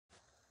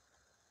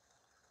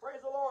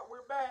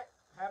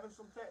having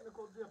some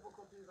technical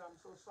difficulties. I'm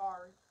so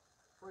sorry.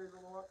 Praise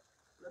the Lord.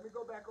 Let me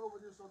go back over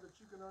this so that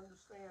you can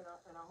understand,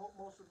 and I hope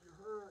most of you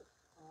heard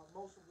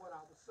most of what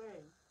I was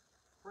saying.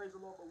 Praise the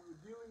Lord. But we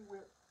were dealing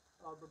with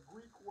the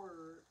Greek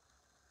word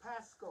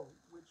pasco,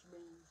 which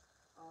means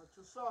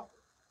to suffer.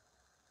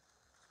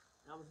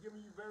 And I was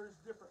giving you various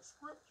different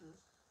scriptures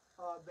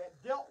that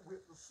dealt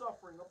with the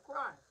suffering of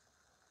Christ.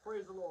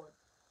 Praise the Lord.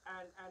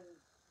 And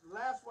the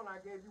last one I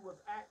gave you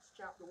was Acts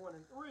chapter 1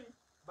 and 3.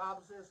 The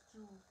Bible says,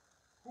 to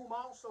whom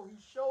also he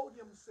showed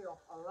himself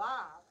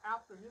alive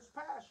after his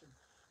passion.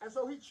 And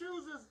so he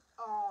chooses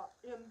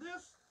in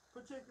this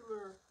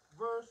particular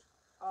verse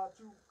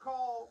to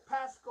call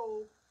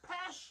pasco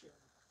passion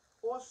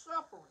or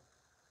suffering.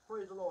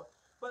 Praise the Lord.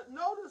 But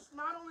notice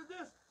not only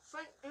this,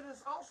 it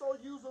is also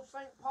used of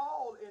St.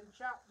 Paul in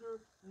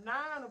chapter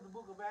 9 of the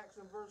book of Acts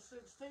in verse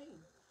 16.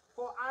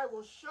 For I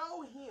will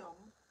show him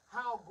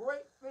how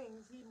great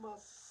things he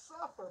must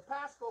suffer,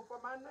 pasco,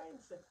 for my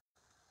name's sake.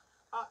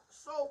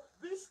 So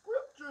these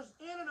scriptures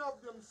in and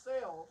of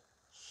themselves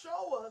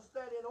show us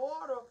that in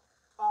order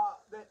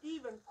that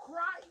even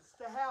Christ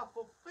to have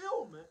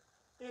fulfillment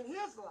in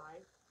his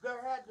life,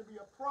 there had to be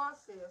a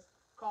process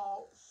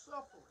called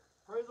suffering.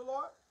 Praise the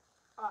Lord.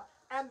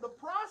 And the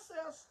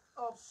process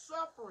of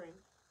suffering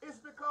is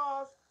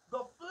because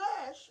the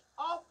flesh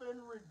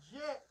often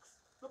rejects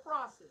the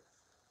process.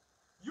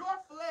 Your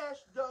flesh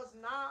does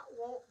not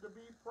want to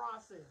be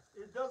processed.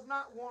 It does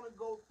not want to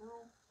go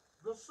through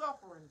the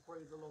suffering,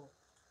 praise the Lord.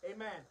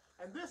 Amen.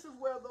 And this is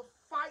where the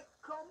fight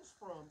comes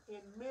from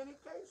in many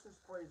cases,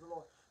 praise the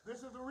Lord.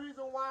 This is the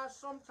reason why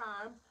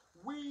sometimes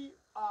we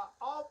are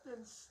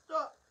often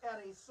stuck at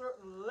a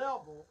certain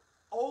level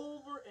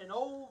over and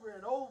over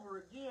and over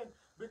again,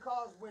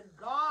 because when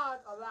God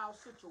allows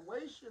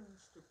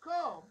situations to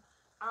come,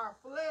 our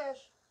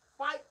flesh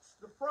fights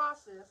the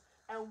process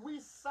and we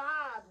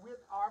side with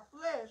our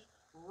flesh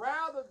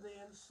rather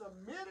than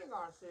submitting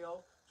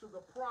ourselves to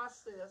the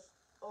process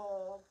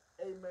of,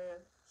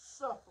 amen,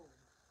 suffering.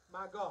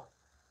 My God.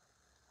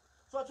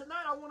 So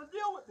tonight I want to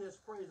deal with this,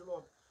 praise the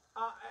Lord.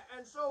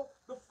 And so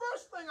the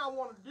first thing I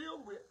want to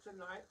deal with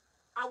tonight,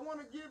 I want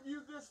to give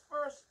you this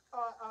first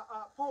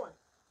point.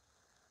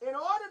 In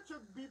order to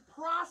be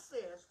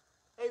processed,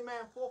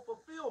 amen, for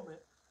fulfillment,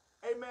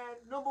 amen,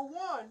 number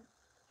one,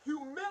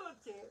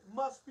 humility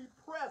must be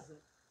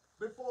present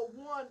before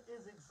one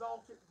is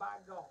exalted by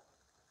God.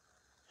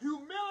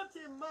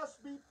 Humility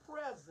must be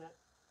present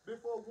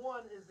before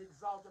one is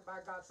exalted by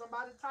God.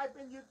 Somebody type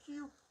in your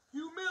cue,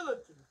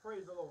 humility.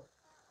 Praise the Lord.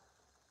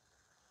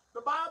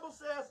 The Bible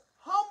says,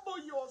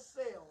 humble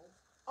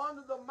yourselves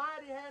under the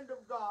mighty hand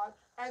of God,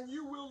 and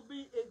you will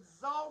be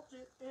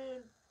exalted in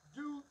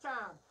due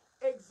time.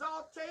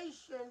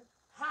 Exaltation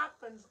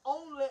happens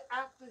only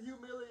after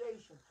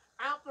humiliation,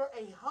 after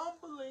a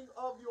humbling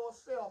of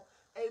yourself.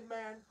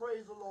 Amen.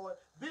 Praise the Lord.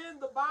 Then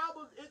the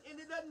Bible, and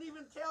it doesn't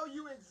even tell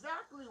you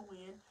exactly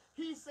when.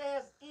 He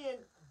says in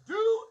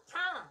due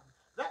time.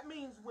 That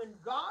means when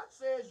God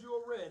says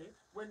you're ready,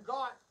 when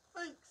God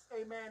thinks,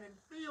 amen, and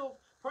feels,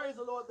 praise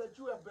the Lord, that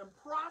you have been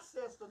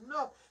processed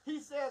enough. He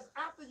says,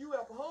 after you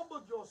have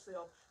humbled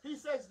yourself, he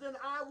says, then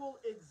I will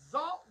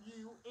exalt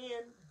you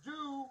in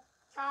due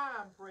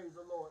time, praise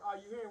the Lord. Are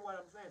you hearing what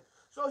I'm saying?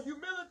 So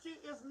humility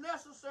is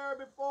necessary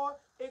before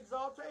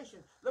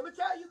exaltation. Let me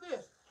tell you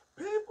this.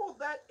 People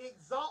that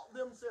exalt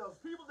themselves,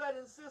 people that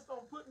insist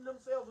on putting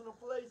themselves in a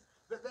place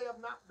that they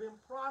have not been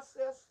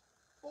processed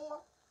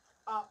for,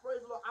 praise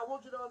the Lord, I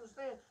want you to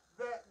understand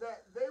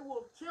that they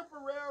will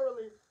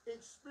temporarily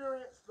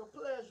experience the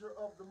pleasure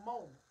of the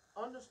moment.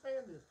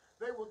 Understand this.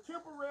 They will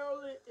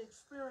temporarily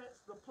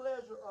experience the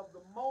pleasure of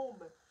the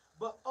moment,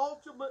 but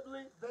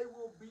ultimately they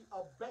will be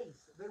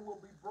abased. They will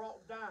be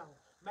brought down.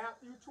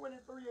 Matthew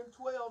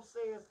 23:12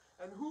 says,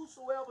 and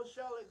whosoever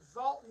shall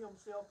exalt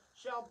himself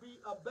shall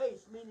be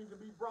abased, meaning to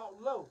be brought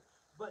low.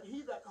 But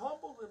he that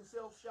humbles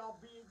himself shall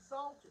be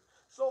exalted.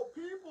 So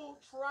people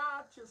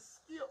try to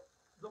skip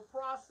the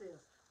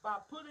process by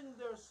putting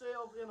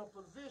themselves in a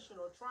position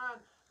or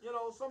trying,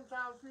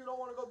 sometimes people don't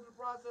want to go through the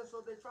process,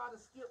 so they try to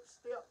skip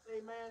steps,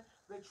 amen.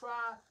 They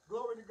try,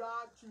 glory to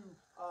God, to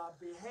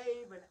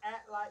behave and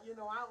act like, I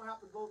don't have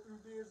to go through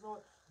this.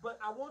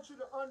 But I want you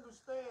to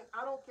understand,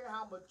 I don't care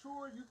how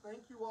mature you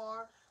think you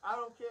are. I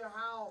don't care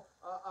how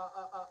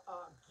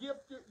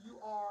gifted you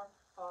are.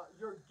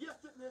 Your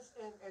giftedness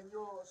and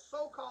your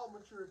so-called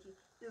maturity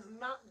is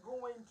not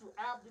going to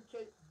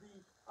abdicate the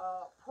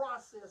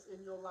process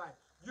in your life.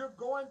 You're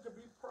going to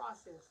be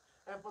processed.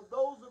 And for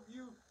those of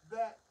you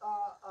that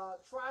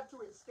try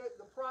to escape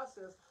the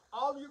process,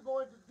 all you're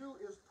going to do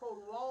is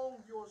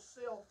prolong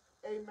yourself,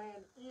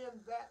 amen, in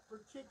that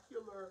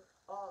particular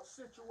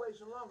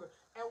situation longer.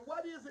 And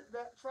what is it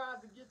that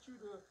tries to get you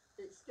to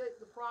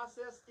escape the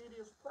process? It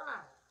is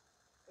pride.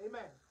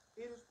 Amen.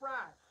 It is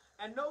pride.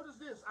 And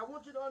notice this. I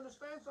want you to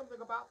understand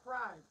something about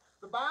pride.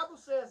 The Bible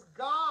says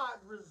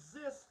God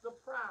resists the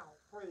proud.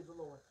 Praise the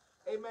Lord.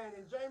 Amen.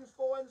 In James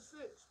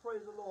 4:6,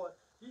 praise the Lord,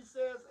 he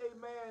says,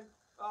 amen,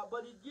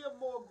 but he give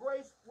more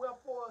grace,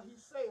 wherefore he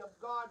saith,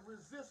 God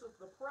resisteth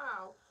the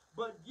proud,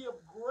 but give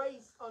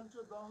grace unto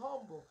the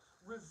humble.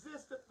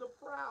 Resisteth the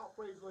proud,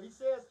 praise the Lord. He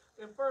says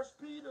in 1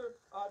 Peter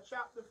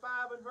chapter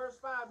 5 and verse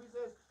 5, he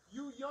says,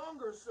 you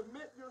younger,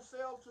 submit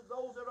yourselves to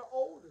those that are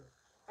older.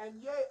 And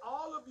yea,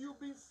 all of you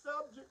be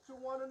subject to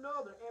one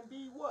another, and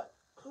be what?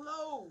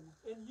 Clothed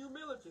in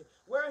humility.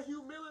 Wear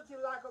humility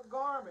like a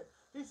garment.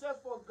 He says,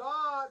 for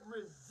God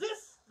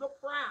resists the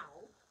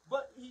proud,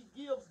 but he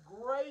gives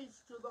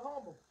grace to the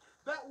humble.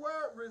 That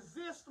word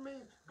resist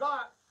means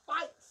God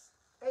fights,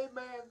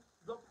 amen,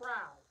 the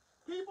proud.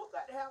 People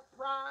that have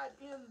pride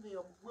in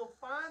them will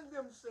find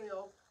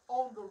themselves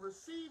on the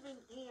receiving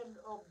end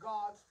of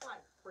God's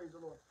fight. Praise the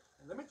Lord.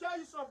 And let me tell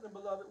you something,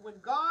 beloved. When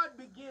God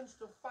begins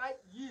to fight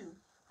you,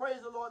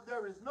 praise the Lord,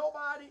 there is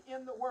nobody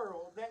in the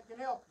world that can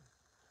help you.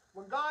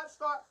 When God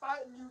starts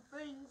fighting you,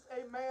 things,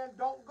 amen,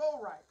 don't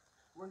go right.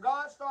 When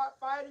God starts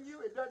fighting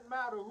you, it doesn't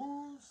matter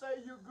who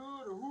say you're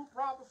good or who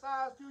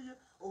prophesies to you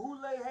or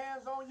who lay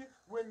hands on you.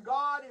 When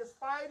God is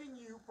fighting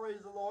you,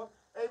 praise the Lord,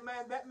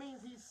 amen, that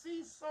means he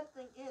sees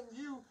something in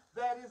you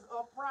that is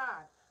of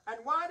pride. And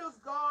why does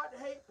God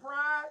hate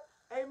pride?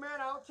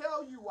 Amen, I'll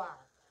tell you why.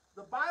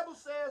 The Bible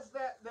says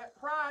that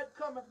pride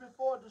cometh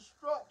before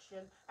destruction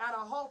and a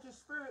haughty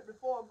spirit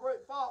before a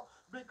great fall,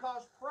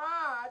 because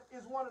pride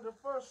is one of the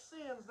first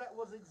sins that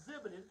was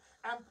exhibited,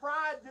 and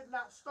pride did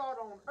not start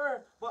on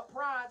earth, but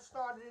pride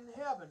started in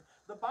heaven.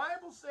 The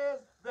Bible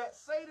says that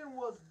Satan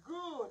was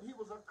good. He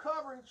was a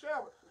covering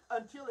cherub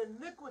until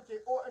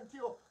iniquity or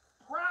until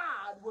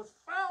pride was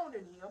found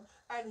in him,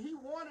 and he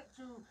wanted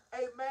to,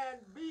 amen,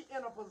 be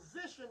in a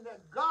position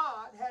that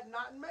God had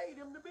not made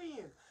him to be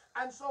in.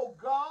 And so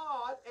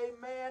God,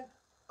 amen,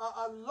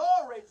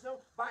 lowerates him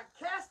by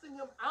casting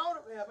him out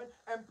of heaven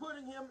and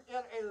putting him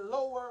in a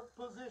lower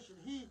position.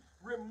 He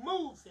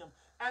removes him.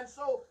 And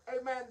so,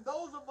 amen,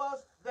 those of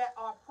us that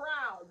are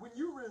proud, when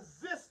you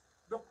resist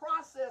the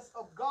process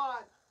of God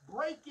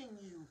breaking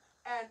you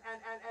and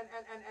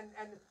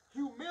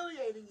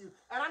humiliating you.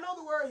 And I know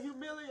the word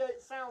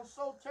humiliate sounds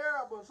so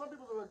terrible. Some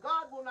people say,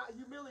 God will not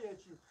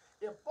humiliate you.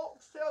 If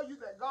folks tell you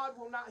that God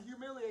will not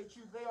humiliate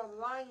you, they are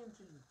lying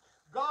to you.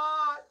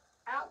 God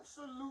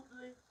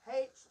absolutely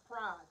hates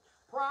pride.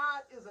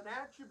 Pride is an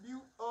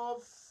attribute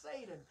of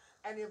Satan.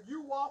 And if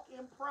you walk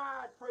in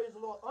pride, praise the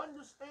Lord,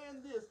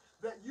 understand this,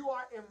 that you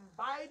are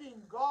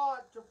inviting God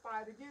to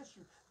fight against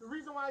you. The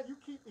reason why you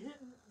keep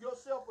hitting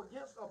yourself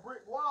against a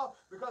brick wall,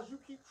 because you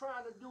keep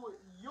trying to do it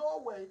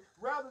your way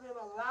rather than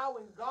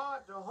allowing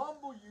God to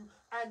humble you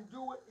and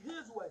do it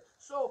his way.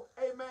 So,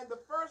 amen,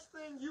 the first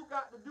thing you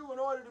got to do in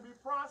order to be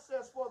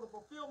processed for the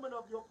fulfillment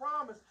of your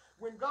promise,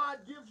 when God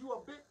gives you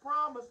a big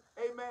promise,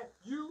 amen,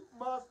 you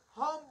must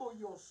humble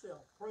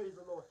yourself. Praise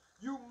the Lord.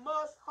 You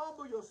must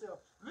humble yourself.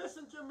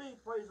 Listen to me,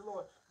 praise the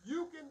Lord.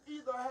 You can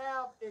either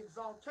have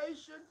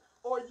exaltation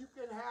or you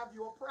can have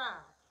your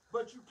pride.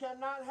 But you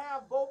cannot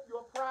have both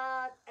your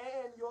pride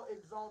and your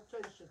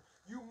exaltation.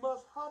 You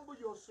must humble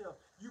yourself.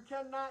 You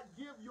cannot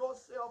give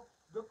yourself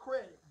the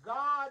credit.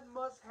 God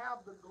must have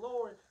the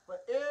glory for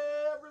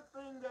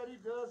everything that he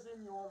does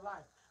in your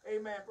life.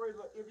 Amen. Praise the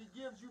Lord. If he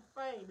gives you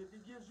fame, if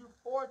he gives you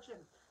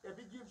fortune, if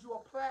he gives you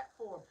a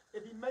platform,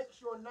 if he makes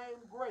your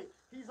name great,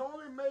 he's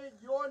only made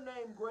your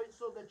name great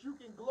so that you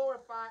can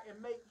glorify and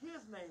make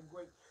his name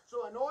great.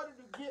 So in order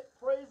to get,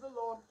 praise the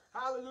Lord,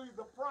 hallelujah,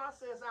 the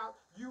process out,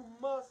 you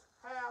must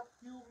have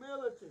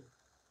humility.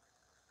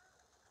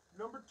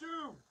 Number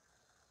two,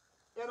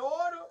 in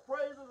order,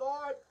 praise the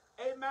Lord,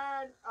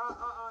 amen,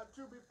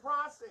 to be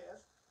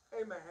processed,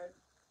 amen,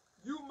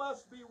 you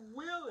must be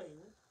willing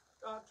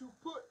to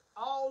put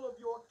all of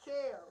your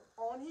care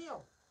on him.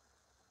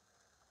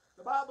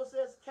 The Bible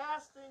says,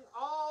 casting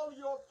all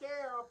your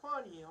care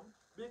upon him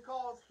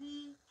because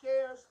he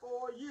cares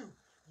for you.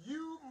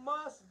 You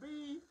must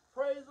be,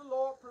 praise the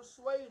Lord,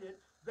 persuaded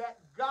that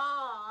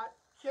God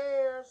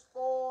cares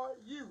for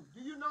you.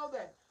 Do you know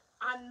that?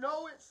 I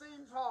know it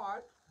seems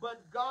hard,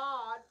 but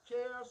God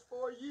cares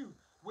for you.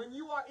 When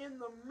you are in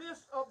the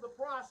midst of the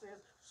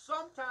process,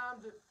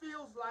 sometimes it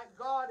feels like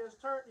God has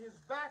turned his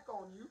back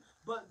on you,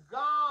 but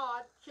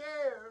God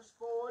cares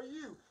for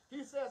you.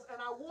 He says, and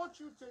I want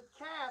you to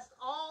cast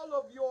all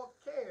of your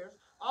cares,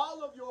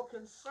 all of your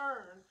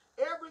concerns,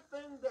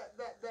 everything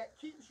that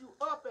keeps you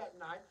up at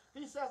night.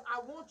 He says,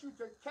 I want you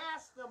to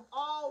cast them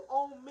all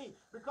on me,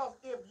 because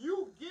if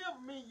you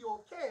give me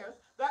your cares,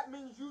 that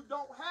means you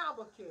don't have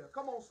a care.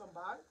 Come on,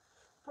 somebody.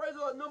 Praise the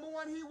Lord. Number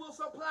one, he will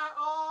supply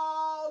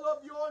all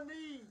of your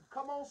needs.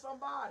 Come on,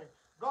 somebody.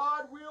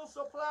 God will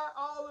supply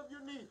all of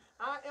your needs.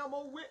 I am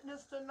a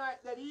witness tonight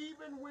that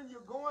even when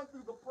you're going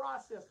through the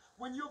process,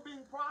 when you're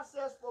being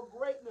processed for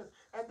greatness,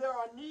 and there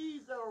are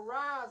needs that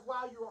arise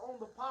while you're on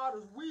the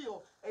potter's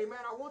wheel, amen,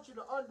 I want you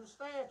to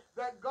understand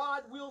that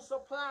God will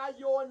supply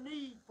your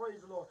need, praise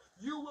the Lord.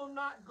 You will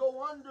not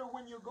go under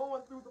when you're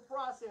going through the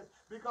process,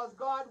 because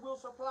God will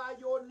supply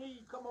your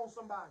need. Come on,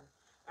 somebody.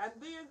 And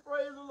then,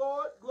 praise the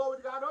Lord, glory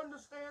to God,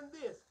 understand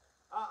this.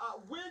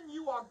 When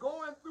you are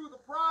going through the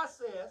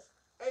process,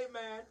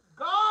 amen,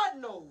 God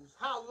knows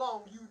how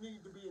long you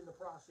need to be in the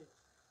process.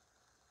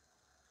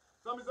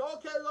 Somebody say,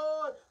 okay,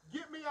 Lord,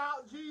 get me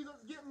out, Jesus,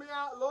 get me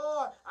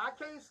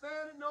can't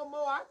stand it no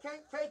more. I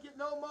can't take it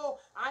no more.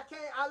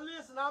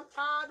 Listen, I'm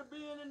tired of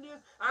being in this.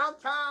 I'm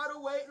tired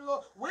of waiting,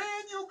 Lord. When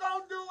you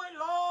gonna do it,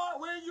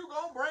 Lord? When you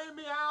gonna bring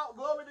me out?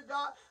 Glory to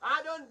God.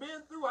 I done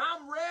been through.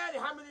 I'm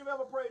ready. How many of you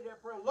ever prayed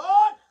that prayer?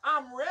 Lord,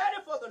 I'm ready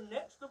for the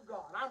next of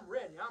God. I'm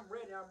ready. I'm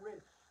ready. I'm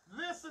ready.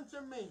 Listen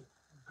to me.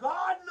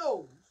 God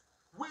knows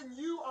when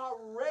you are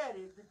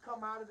ready to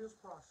come out of this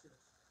process.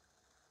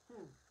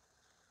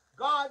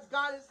 God's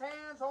got his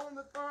hands on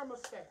the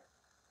thermostat.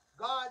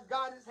 God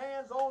got his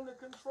hands on the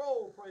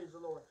control, praise the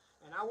Lord.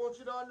 And I want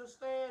you to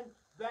understand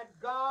that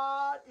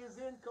God is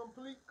in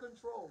complete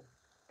control.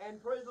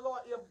 And praise the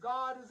Lord, if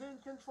God is in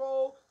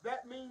control,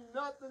 that means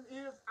nothing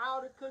is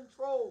out of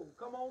control.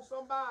 Come on,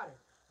 somebody.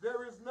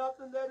 There is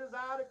nothing that is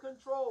out of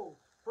control.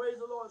 Praise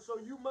the Lord. So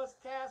you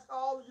must cast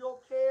all of your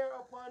care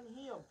upon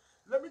him.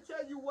 Let me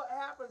tell you what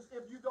happens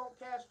if you don't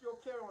cast your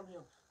care on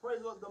him. Praise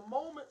the Lord. The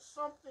moment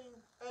something,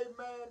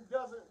 amen,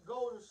 doesn't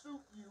go to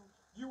suit you,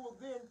 you will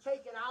then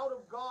take it out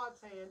of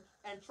God's hand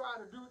and try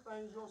to do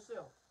things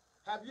yourself.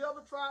 Have you ever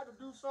tried to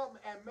do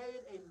something and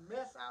made a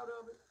mess out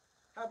of it?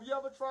 Have you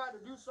ever tried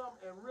to do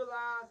something and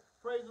realized,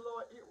 praise the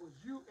Lord, it was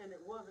you and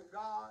it wasn't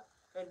God?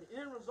 And the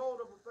end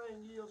result of the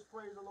thing is,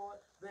 praise the Lord,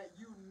 that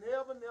you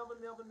never,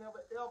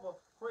 ever,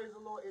 praise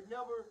the Lord, it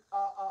never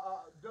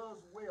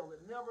does well.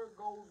 It never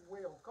goes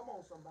well. Come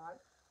on, somebody.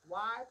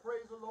 Why?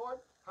 Praise the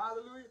Lord.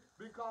 Hallelujah.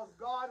 Because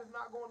God is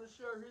not going to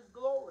share his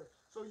glory.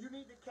 So you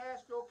need to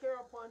cast your care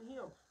upon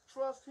him.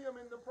 Trust him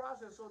in the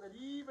process so that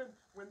even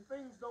when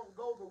things don't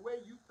go the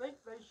way you think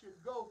they should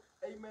go,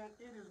 amen,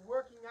 it is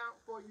working out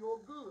for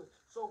your good.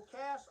 So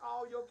cast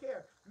all your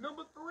care.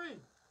 Number 3,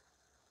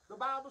 the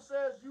Bible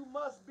says you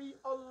must be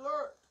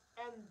alert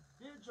and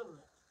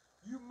vigilant.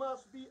 You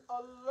must be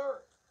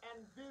alert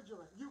and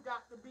vigilant. You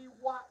got to be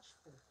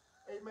watchful.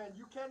 Amen.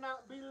 You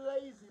cannot be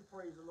lazy,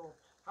 praise the Lord.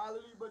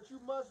 Hallelujah. But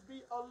you must be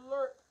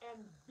alert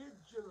and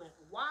vigilant.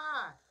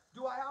 Why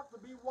do I have to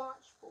be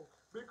watchful?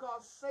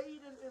 Because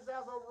Satan is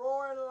as a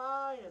roaring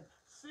lion,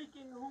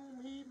 seeking whom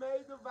he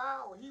may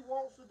devour. He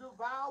wants to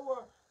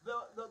devour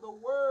the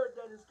word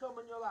that is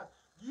coming in your life.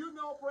 You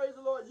know, praise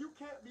the Lord, you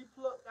can't be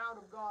plucked out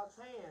of God's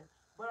hand.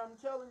 But I'm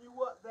telling you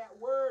what, that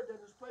word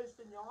that is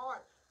placed in your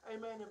heart,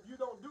 amen, if you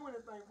don't do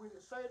anything with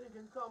it, Satan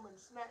can come and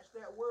snatch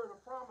that word of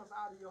promise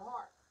out of your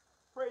heart.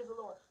 Praise the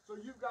Lord. So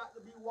you've got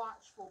to be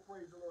watchful,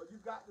 praise the Lord.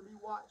 You've got to be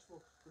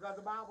watchful because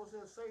the Bible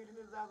says Satan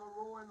is as a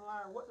roaring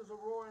lion. What does a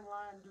roaring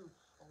lion do?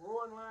 A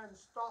roaring lion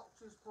stalks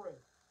his prey.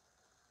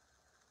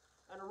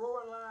 And a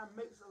roaring lion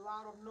makes a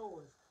lot of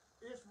noise.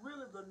 It's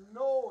really the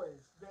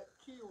noise that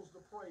kills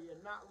the prey and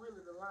not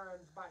really the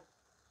lion's bite.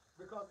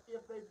 Because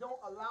if they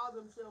don't allow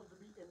themselves to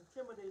be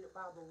intimidated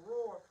by the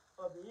roar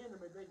of the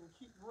enemy, they can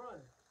keep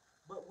running.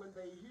 But when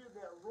they hear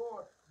that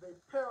roar, they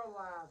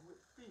paralyze with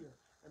fear.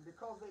 And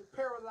because they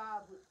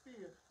paralyze with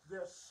fear,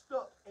 they're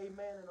stuck,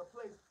 amen, in a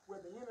place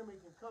where the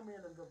enemy can come in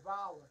and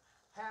devour.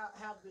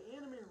 Have the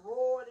enemy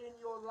roared in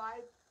your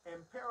life and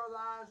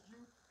paralyzed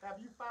you?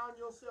 Have you found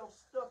yourself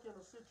stuck in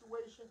a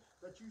situation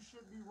that you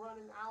should be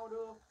running out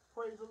of?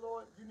 Praise the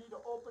Lord. You need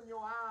to open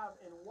your eyes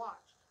and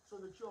watch so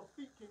that your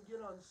feet can get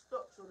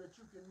unstuck so that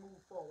you can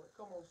move forward.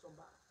 Come on,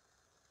 somebody.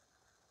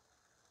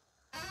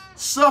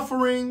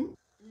 Suffering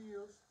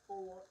is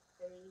for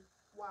a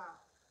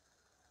while.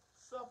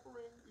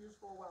 Suffering is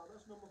for a while.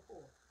 That's number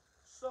 4.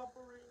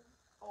 Suffering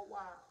a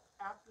while.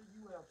 After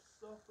you have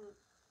suffered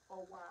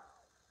a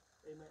while.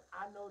 Amen.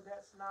 I know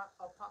that's not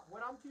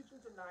what I'm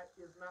teaching tonight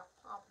is not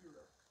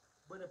popular.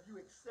 But if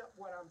you accept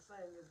what I'm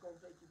saying, it's going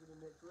to take you to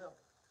the next level.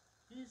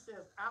 He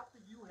says,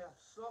 after you have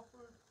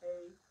suffered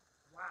a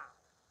while.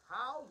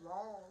 How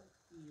long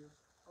is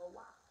a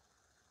while?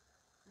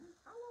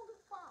 How long is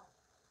a while?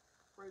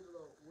 Praise the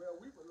Lord. Well,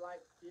 we would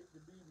like it to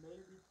be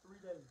maybe 3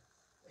 days.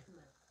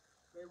 Amen.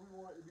 Maybe we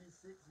want it to be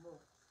 6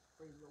 months.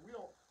 Praise the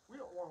Lord. We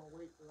don't want to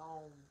wait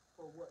long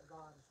for what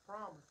God has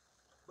promised.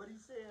 But he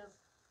says,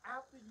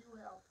 after you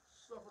have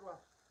suffered a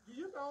while. Do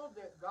you know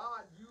that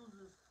God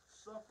uses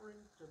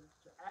suffering to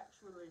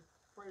actually,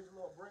 praise the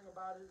Lord, bring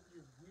about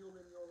his will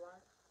in your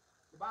life?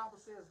 The Bible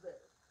says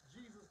that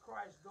Jesus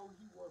Christ, though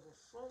he was a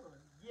son,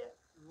 yet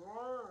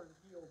learned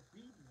the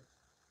obedience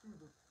through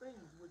the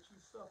things which he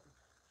suffered.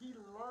 He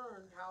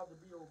learned how to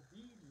be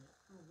obedient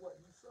through what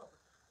he suffered.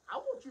 I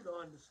want you to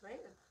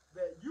understand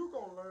that you're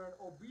going to learn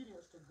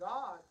obedience to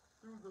God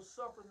through the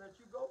suffering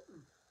that you go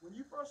through. When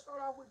you first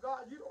start off with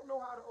God, you don't know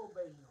how to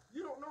obey him.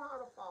 You don't know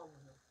how to follow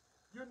him.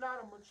 You're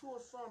not a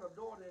mature son or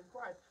daughter in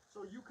Christ.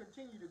 So you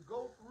continue to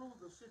go through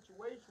the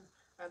situations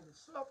and the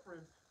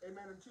sufferings,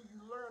 amen, until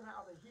you learn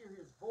how to hear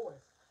his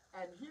voice.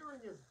 And hearing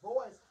his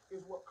voice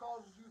is what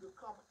causes you to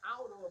come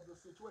out of the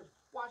situation.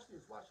 Watch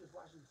this, watch this,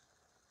 watch this.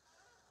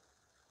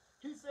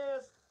 He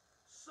says,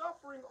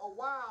 suffering a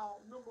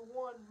while, number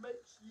 1,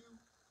 makes you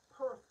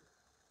perfect.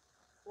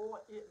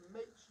 Or it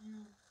makes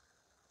you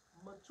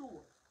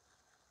mature.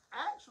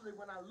 Actually,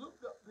 when I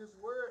looked up this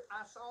word,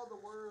 I saw the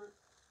word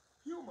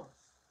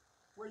humus,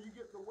 where you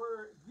get the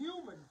word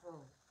human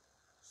from.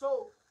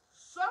 So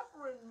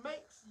suffering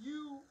makes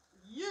you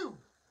you.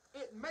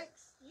 It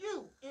makes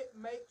you. It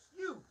makes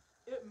you.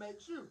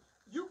 it's you.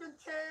 You can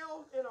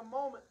tell in a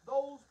moment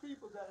those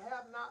people that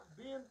have not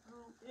been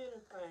through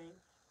anything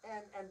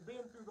and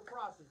been through the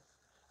process.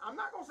 I'm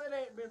not going to say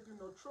they ain't been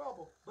through no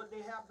trouble, but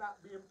they have not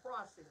been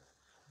processed.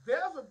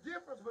 There's a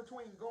difference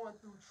between going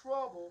through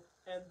trouble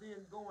and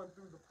then going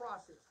through the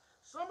process.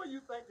 Some of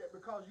you think that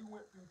because you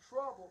went through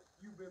trouble,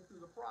 you've been through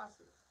the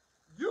process.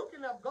 You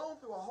can have gone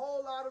through a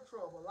whole lot of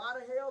trouble, a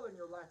lot of hell in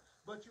your life,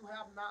 but you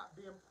have not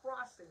been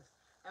processed.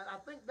 And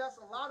I think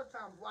that's a lot of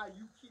times why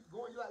you keep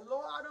going. You're like,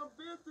 Lord, I done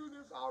been through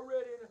this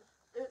already.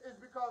 And it's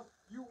because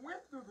you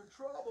went through the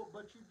trouble,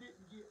 but you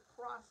didn't get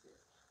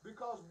processed.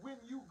 Because when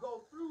you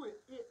go through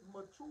it, it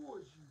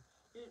matures you.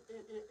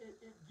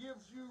 It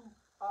gives you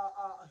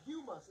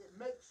humus. It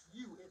makes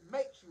you. It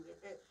makes you.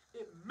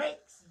 It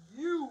makes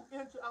you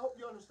into, I hope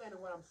you're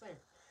understanding what I'm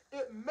saying.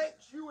 It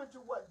makes you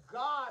into what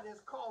God has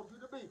called you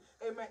to be.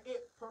 Amen.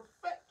 It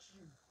perfects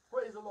you.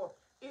 Praise the Lord.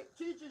 It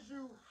teaches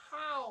you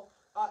how,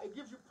 it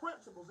gives you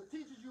principles. It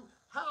teaches you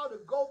how to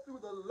go through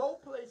the low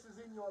places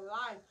in your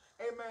life.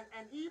 Amen.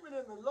 And even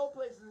in the low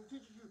places, it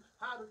teaches you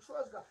how to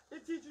trust God.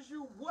 It teaches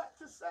you what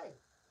to say,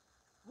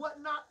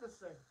 what not to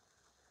say.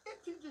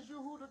 It teaches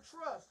you who to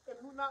trust and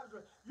who not to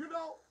trust. You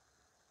know,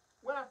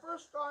 when I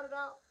first started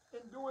out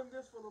in doing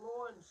this for the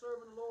Lord and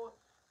serving the Lord,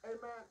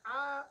 amen,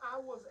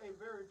 I was a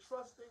very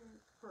trusting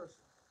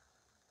person.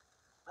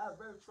 I was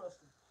very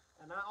trusting.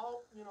 And I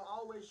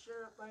always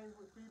share things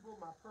with people,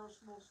 my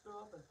personal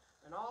stuff,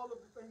 and all of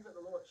the things that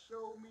the Lord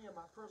showed me in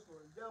my personal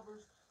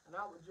endeavors, and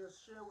I would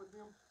just share with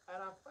them. And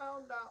I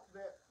found out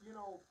that,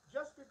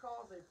 just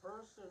because a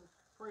person,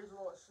 praise the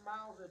Lord,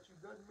 smiles at you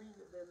doesn't mean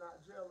that they're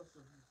not jealous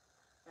of you.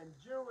 And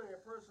generally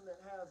a person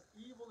that has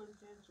evil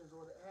intentions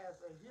or that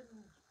has a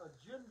hidden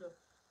agenda,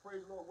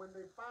 praise the Lord, when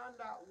they find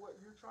out what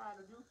you're trying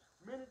to do,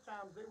 many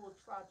times they will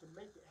try to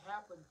make it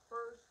happen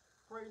first,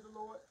 praise the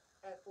Lord,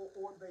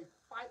 or they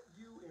fight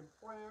you in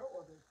prayer,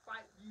 or they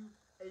fight you,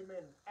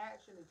 amen, in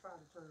action. They try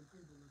to turn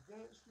people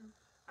against you.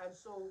 And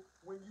so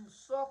when you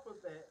suffer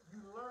that,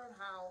 you learn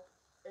how,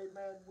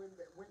 amen,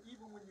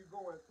 even when you're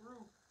going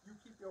through, you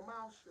keep your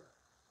mouth shut.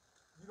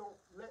 You don't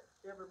let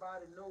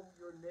everybody know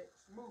your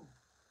next move.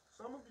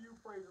 Some of you,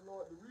 praise the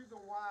Lord, the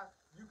reason why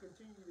you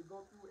continue to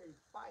go through a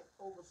fight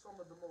over some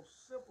of the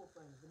most simple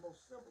things,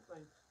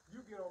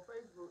 you get on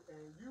Facebook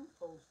and you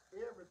post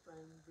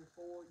everything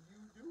before you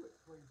do it,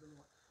 praise the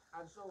Lord.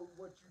 And so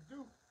what you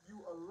do,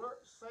 you alert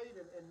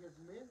Satan and his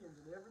minions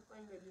and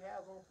everything that he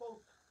has on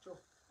post to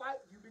fight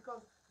you,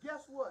 because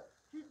guess what?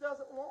 He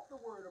doesn't want the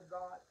word of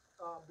God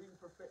being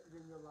perfected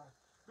in your life.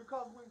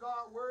 Because when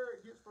God's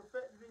word gets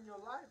perfected in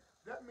your life,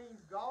 that means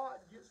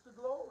God gets the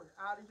glory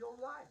out of your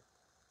life.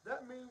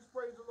 That means,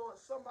 praise the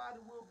Lord, somebody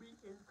will be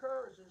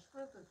encouraged and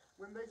strengthened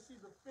when they see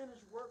the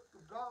finished work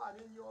of God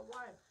in your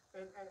life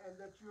and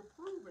that you're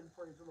proven,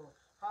 praise the Lord.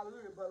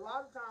 Hallelujah. But a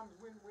lot of times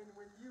when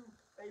you,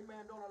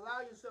 amen, don't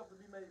allow yourself to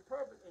be made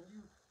perfect and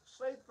you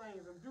say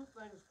things and do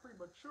things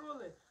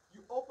prematurely,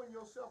 you open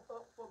yourself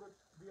up for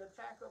the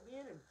attack of the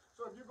enemy.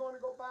 So if you're going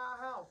to go buy a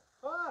house,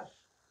 hush,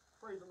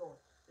 praise the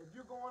Lord. If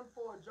you're going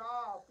for a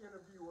job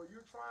interview or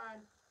you're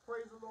trying,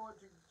 praise the Lord,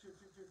 to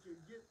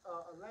get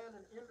land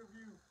an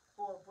interview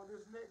for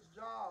this next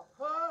job,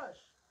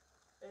 hush.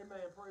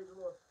 Amen. Praise the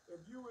Lord.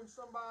 If you and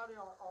somebody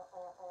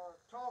are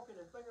talking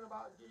and thinking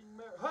about getting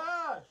married,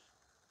 hush.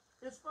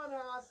 It's funny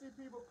how I see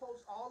people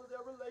post all of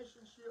their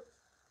relationships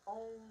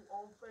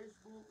on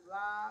Facebook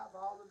Live,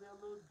 all of their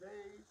little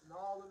dates and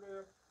all of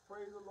their,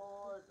 praise the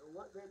Lord,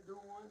 what they're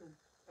doing,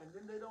 and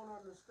then they don't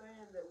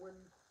understand that when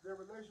their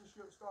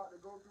relationships start to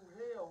go through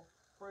hell,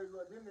 praise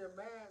the Lord, then they're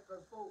mad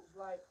because folks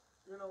like,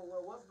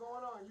 well, what's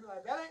going on? You're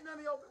like, that ain't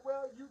none of your,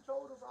 well, you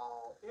told us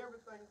all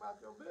everything about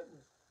your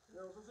business.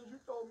 So since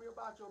you told me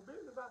about your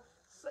business,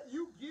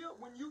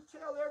 when you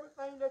tell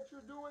everything that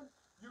you're doing,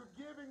 you're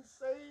giving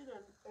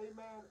Satan,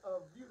 amen,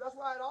 a view. That's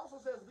why it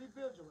also says be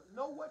vigilant.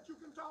 Know what you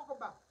can talk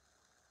about.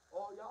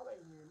 Oh, y'all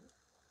ain't hearing me.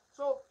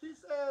 So he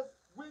says,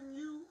 when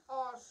you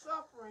are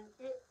suffering,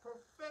 it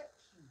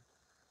perfects you.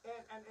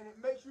 And it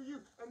makes you you.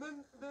 And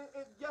then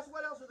guess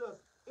what else it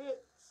does?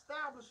 It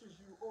establishes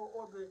you,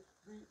 or the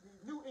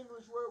New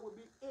English word would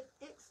be it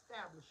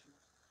establishes.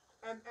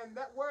 And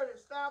that word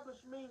establish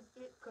means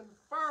it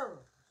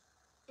confirms.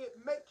 It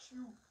makes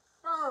you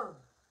firm.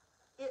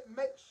 It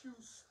makes you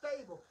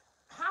stable.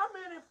 How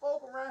many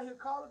folk around here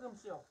call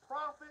themselves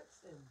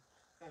prophets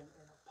and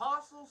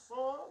apostles,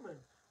 some,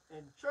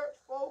 and church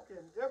folk,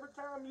 and every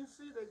time you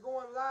see they're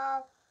going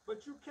live,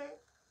 but you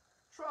can't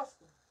trust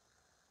them?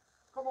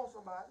 Come on,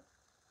 somebody.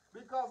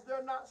 Because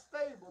they're not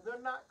stable. They're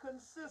not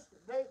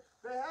consistent. They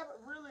haven't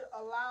really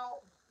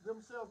allowed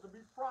themselves to be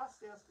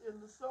processed in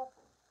the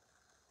suffering.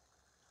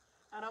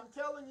 And I'm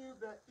telling you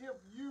that if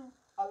you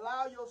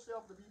allow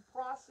yourself to be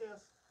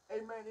processed,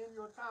 amen, in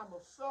your time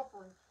of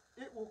suffering,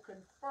 it will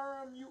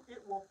confirm you.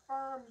 It will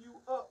firm you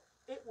up.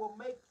 It will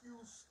make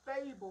you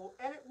stable,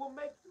 and it will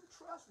make you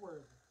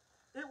trustworthy.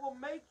 It will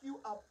make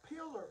you a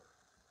pillar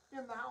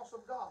in the house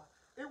of God.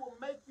 It will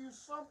make you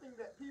something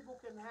that people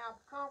can have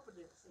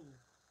confidence in.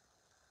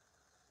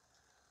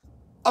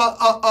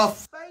 A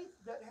faith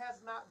that has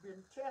not not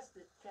been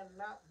tested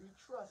cannot be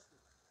trusted.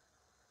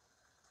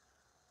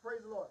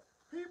 Praise the Lord.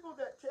 People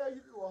that tell you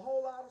to do a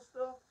whole lot of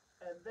stuff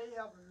and they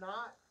have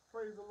not,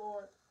 praise the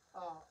Lord,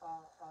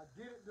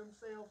 did it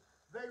themselves,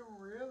 they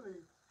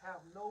really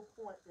have no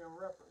point in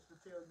reference to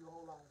tell you a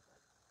whole lot of things.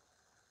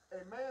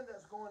 A man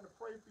that's going to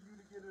pray for you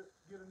to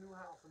get a new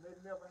house, and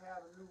they've never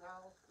had a new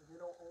house, and they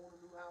don't own a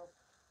new house,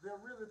 they're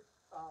really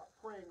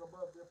praying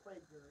above their pay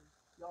grade.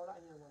 Y'all not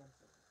hearing what I'm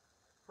saying?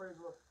 Praise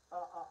the Lord.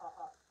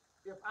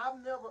 If I've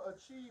never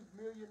achieved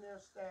millionaire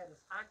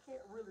status, I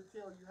can't really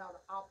tell you how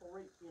to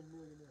operate in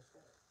millionaire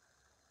status.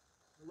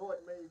 The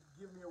Lord may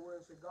give me a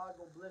word and say, God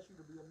gonna bless you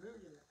to be a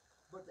millionaire,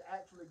 but to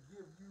actually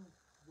give you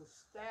the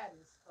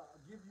status,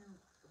 give you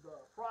the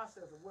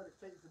process of what it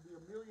takes to be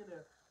a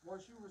millionaire.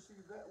 Once you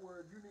receive that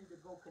word, you need to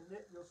go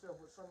connect yourself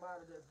with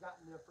somebody that's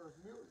gotten their first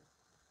million.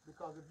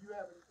 Because if you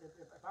haven't,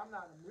 if I'm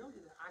not a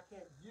millionaire, I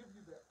can't give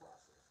you that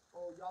process.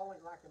 Oh, y'all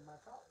ain't liking my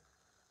talk.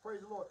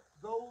 Praise the Lord.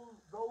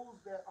 Those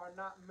that are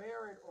not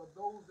married, or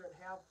those that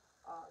have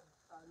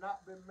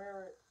not been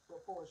married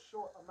for a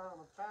short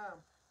amount of time,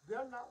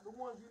 they're not the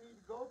ones you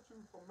need to go to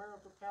for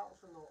marital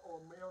counseling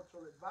or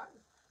marital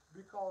advice,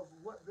 because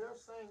what they're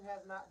saying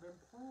has not been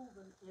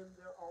proven in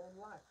their own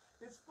life.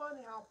 It's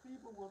funny how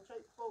people will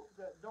take folks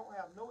that don't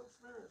have no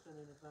experience in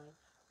anything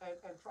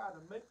and try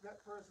to make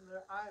that person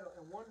their idol,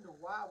 and wonder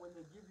why when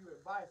they give you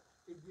advice,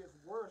 it gets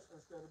worse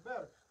instead of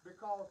better.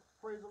 Because,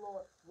 praise the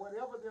Lord,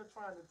 whatever they're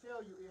trying to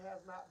tell you, it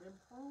has not been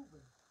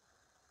proven.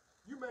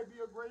 You may be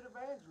a great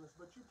evangelist,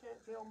 but you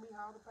can't tell me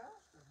how to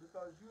pastor,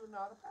 because you're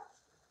not a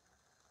pastor.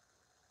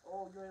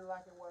 Oh, you ain't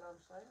liking what I'm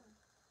saying?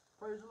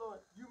 Praise the Lord.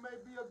 You may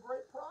be a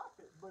great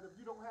prophet, but if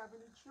you don't have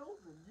any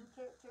children, you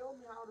can't tell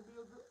me how to be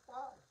a good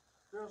father.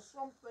 There are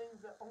some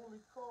things that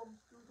only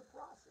come through the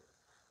process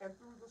and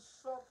through the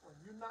suffering.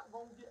 You're not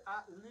going to get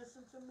out.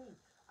 Listen to me.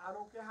 I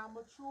don't care how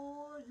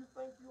mature you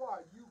think you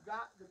are. You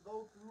got to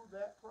go through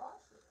that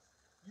process.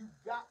 You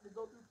got to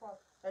go through the process.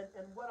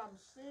 And what I'm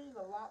seeing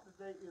a lot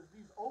today is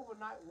these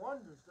overnight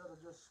wonders that are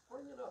just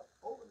springing up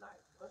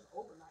overnight. That's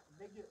overnight. And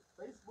they get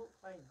Facebook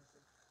famous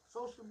and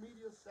social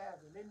media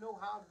savvy. And they know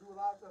how to do a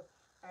lot of stuff.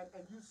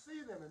 And you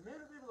see them, and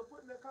many people are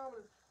putting their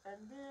confidence, and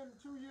then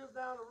 2 years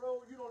down the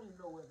road, you don't even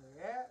know where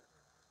they're at.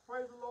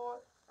 Praise the Lord.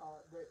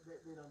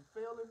 They done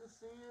fell into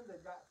sin. They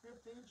got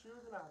 15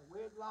 children out of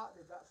wedlock.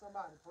 They got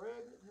somebody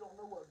pregnant. You don't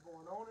know what's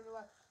going on in their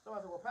life.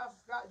 Somebody said, well, Pastor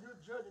Scott, you're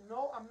judging.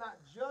 No, I'm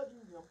not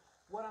judging them.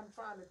 What I'm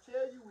trying to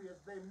tell you is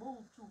they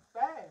moved too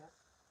fast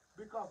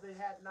because they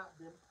had not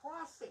been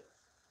processed.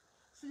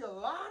 See, a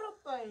lot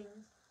of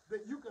things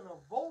that you can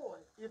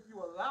avoid if you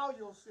allow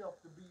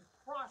yourself to be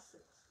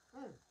processed.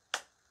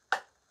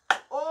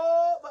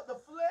 Oh, but the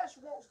flesh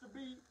wants to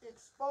be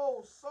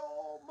exposed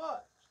so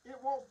much. It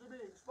wants to be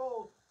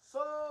exposed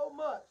so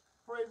much.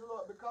 Praise the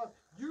Lord. Because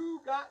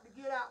you got to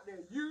get out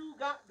there. You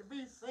got to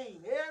be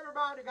seen.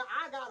 Everybody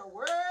I got a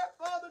word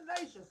for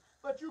the nations.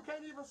 But you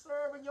can't even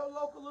serve in your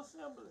local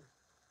assembly.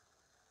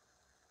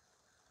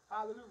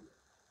 Hallelujah.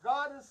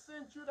 God has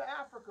sent you to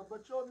Africa,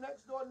 but your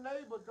next door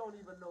neighbor don't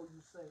even know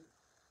you saved.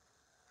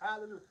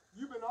 Hallelujah.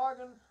 You've been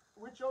arguing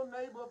with your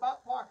neighbor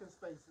about parking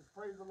spaces.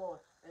 Praise the Lord.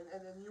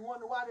 And you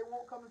wonder why they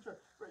won't come to church.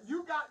 But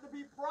you got to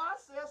be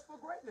processed for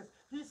greatness.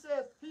 He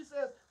says,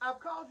 I've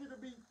called you to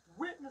be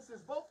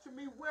witnesses both to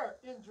me where?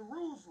 In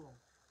Jerusalem,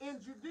 in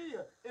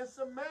Judea, in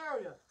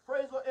Samaria,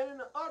 praise the Lord, and in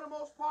the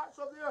uttermost parts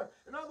of the earth.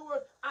 In other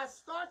words, I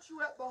start you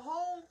at the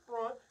home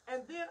front,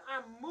 and then I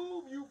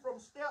move you from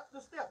step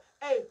to step.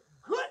 A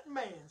good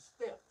man's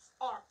steps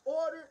are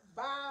ordered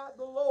by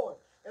the Lord.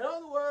 In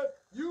other words,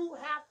 you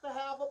have to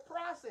have a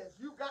process.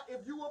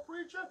 If you a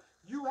preacher,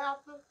 you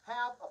have to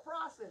have a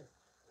process.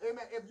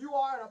 Amen. If you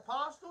are an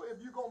apostle,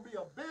 if you're going to be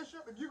a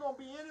bishop, if you're going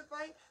to be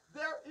anything,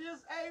 there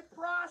is a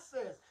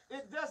process.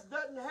 It just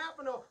doesn't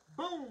happen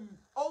boom,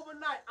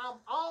 overnight. I'm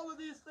all of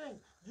these things.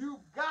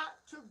 You've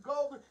got to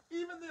go through.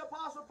 Even the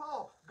apostle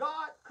Paul,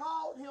 God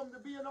called him to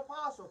be an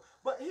apostle,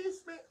 but he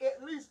spent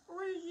at least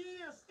 3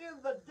 years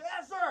in the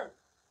desert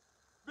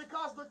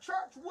because the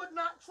church would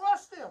not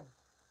trust him.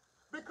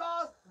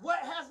 Because what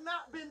has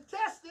not been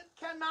tested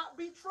cannot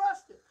be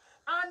trusted.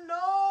 I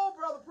know,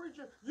 brother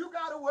preacher, you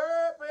got a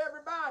word for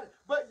everybody,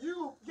 but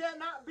you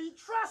cannot be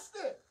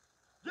trusted.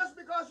 Just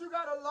because you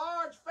got a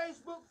large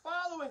Facebook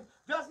following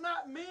does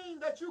not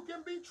mean that you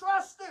can be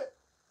trusted.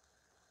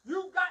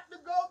 You got to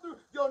go through.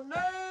 Your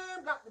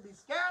name got to be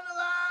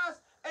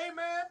scandalized.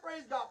 Amen.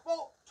 Praise God.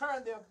 Folk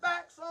turn their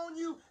backs on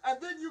you,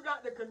 and then you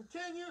got to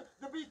continue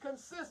to be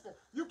consistent.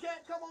 You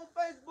can't come on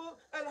Facebook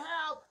and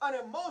have an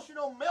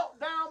emotional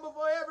meltdown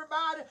before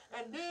everybody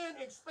and then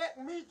expect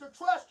me to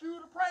trust you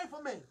to pray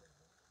for me.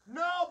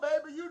 No,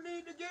 baby, you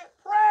need to get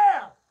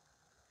prayer.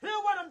 Hear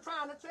what I'm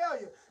trying to tell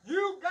you.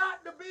 You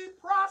got to be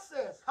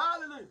processed.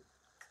 Hallelujah.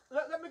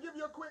 Let me give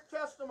you a quick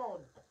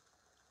testimony.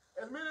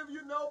 As many of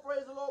you know,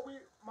 praise the Lord,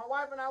 my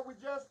wife and I, we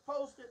just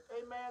posted,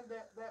 amen,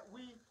 that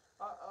we,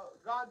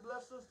 God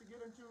blessed us to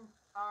get into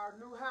our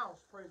new house,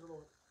 praise the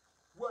Lord.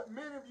 What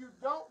many of you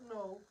don't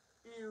know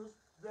is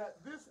that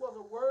this was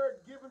a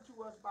word given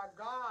to us by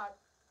God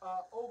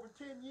over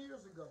 10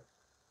 years ago.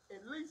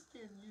 at least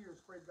 10 years,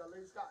 praise God.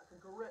 Lady Scott can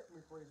correct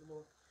me, praise the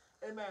Lord.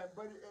 Amen.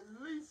 But at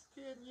least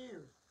 10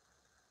 years.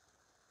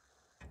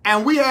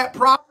 And we had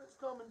prophets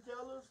come and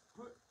tell us,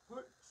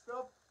 put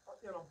stuff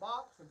in a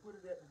box and put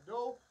it at the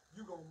door.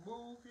 You're going to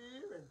move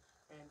here.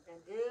 And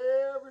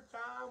every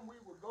time we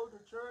would go to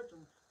church,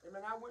 and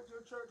amen, I went to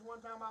a church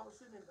one time, I was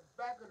sitting in the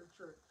back of the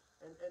church.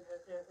 And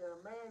a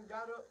man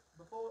got up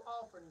before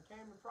offering and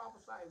came and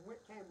prophesied and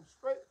came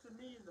straight to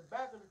me in the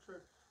back of the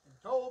church and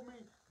told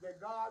me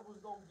that God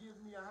was going to give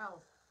me a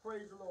house.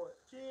 Praise the Lord.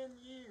 10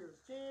 years,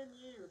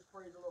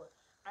 praise the Lord.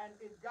 And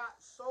it got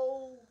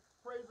so,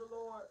 praise the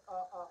Lord,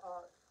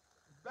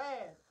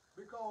 bad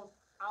because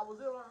I was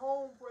in a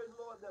home, praise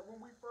the Lord, that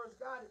when we first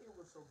got it, it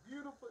was so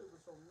beautiful. It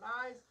was so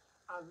nice.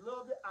 I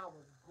loved it. I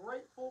was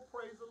grateful,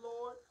 praise the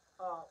Lord.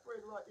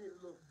 Praise the Lord. It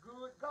looked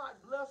good. God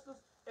blessed us.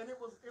 And it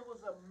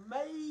was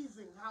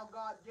amazing how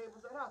God gave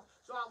us that house.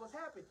 So I was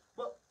happy.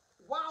 But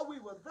while we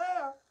were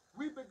there,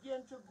 we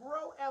began to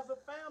grow as a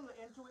family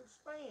and to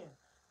expand.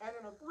 And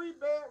in a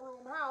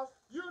 3-bedroom house,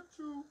 you're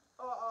too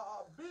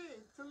big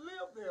to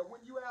live there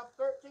when you have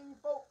 13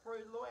 folk,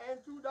 praise the Lord,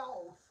 and 2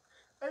 dogs.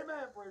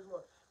 Amen, praise the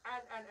Lord.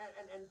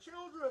 And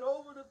children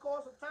over the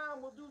course of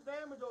time will do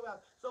damage over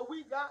that. So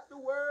we got the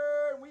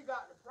word and we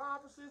got the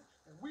prophecies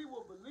and we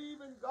will believe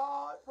in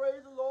God,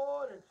 praise the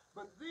Lord.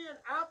 But then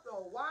after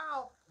a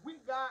while, we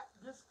got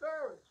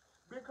discouraged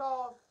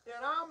because in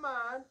our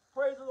mind,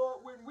 praise the Lord,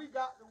 when we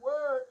got the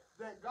word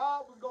that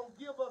God was going to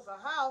give us a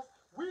house,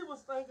 we was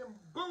thinking,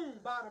 boom,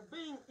 bada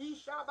bing,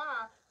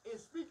 Ishabai,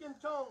 is speaking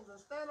tongues and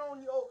stand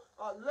on your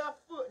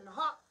left foot and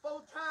hop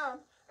 4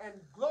 times and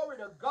glory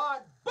to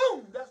God,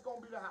 boom, that's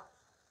going to be the house.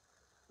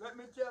 Let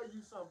me tell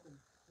you something.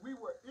 We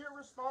were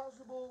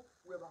irresponsible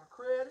with our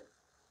credit.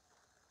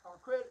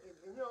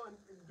 In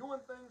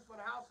doing things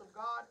for the house of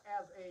God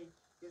as a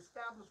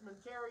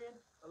establishmentarian.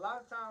 A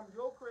lot of times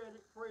your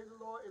credit, praise the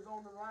Lord, is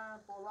on the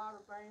line for a lot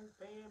of things,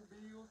 paying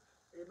bills.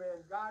 Amen.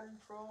 Got in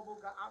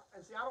trouble.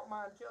 And see, I don't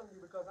mind telling you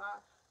because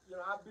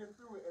I've been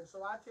through it. And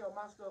so I tell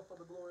my stuff for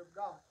the glory of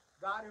God.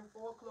 Got in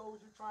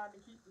foreclosure, trying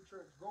to keep the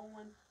church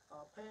going,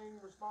 paying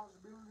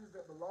responsibilities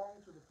that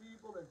belong to the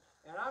people.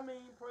 And I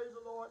mean, praise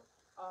the Lord,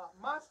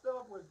 my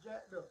stuff was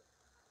jacked up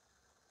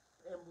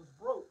and was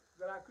broke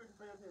that I couldn't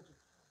pay attention.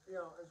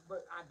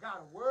 But I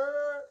got a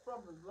word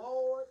from the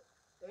Lord.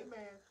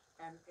 Amen.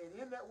 And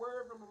in that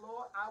word from the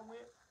Lord, I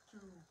went to,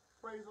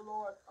 praise the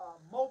Lord,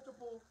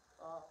 multiple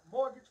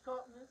mortgage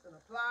companies and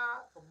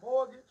applied for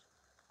mortgage,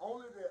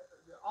 only to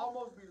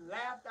almost be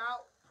laughed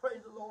out.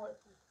 Praise the Lord.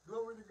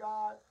 Glory to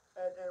God.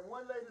 And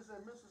one lady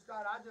said, Mr.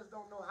 Scott, I just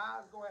don't know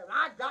how it's going to happen.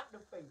 I got the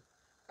faith.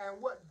 And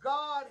what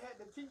God had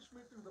to teach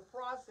me through the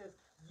process,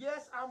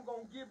 yes, I'm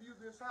going to give you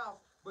this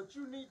house, but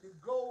you need to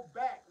go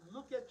back,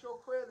 look at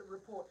your credit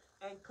report,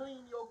 and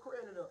clean your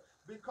credit up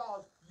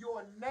because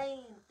your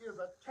name is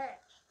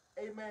attached,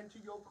 amen,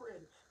 to your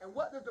credit. And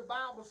what does the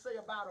Bible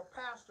say about a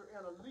pastor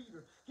and a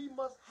leader? He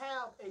must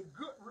have a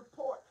good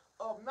report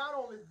of not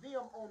only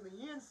them on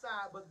the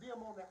inside, but them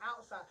on the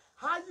outside.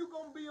 How you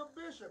going to be a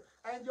bishop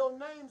and your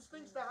name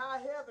stinks to high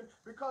heaven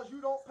because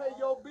you don't pay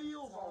your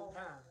bills on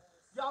time?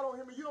 Y'all don't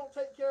hear me. You don't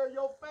take care of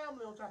your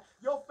family on time.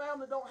 Your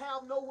family don't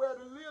have nowhere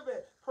to live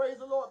at. Praise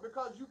the Lord,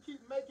 because you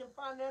keep making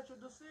financial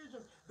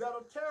decisions that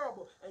are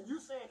terrible. And you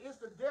saying it's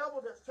the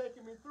devil that's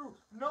taking me through.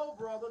 No,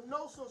 brother,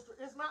 no, sister.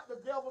 It's not the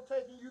devil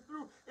taking you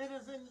through. It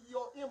is in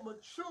your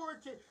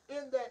immaturity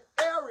in that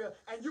area.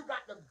 And you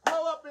got to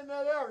grow up in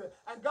that area.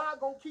 And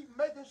God going to keep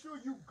making sure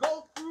you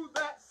go through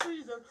that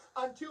season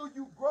until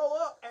you grow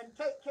up and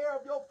take care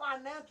of your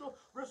financial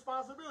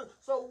responsibility.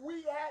 So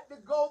we had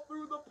to go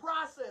through the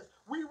process.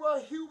 We were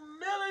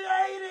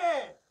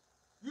humiliated.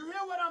 You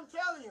hear what I'm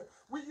telling you?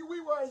 We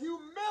were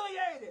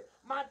humiliated.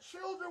 My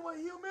children were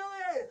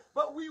humiliated.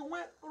 But we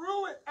went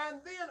through it.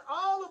 And then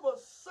all of a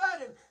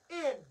sudden,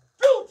 in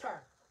due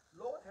time,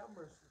 Lord have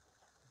mercy,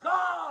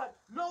 God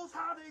knows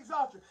how to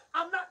exalt you.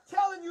 I'm not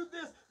telling you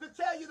this to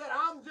tell you that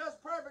I'm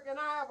just perfect and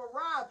I have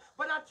arrived.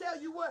 But I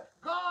tell you what,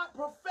 God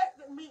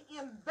perfected me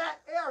in that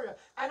area.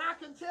 And I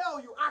can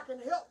tell you, I can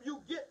help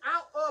you get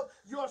out of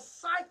your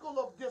cycle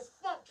of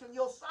dysfunction,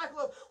 your cycle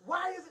of,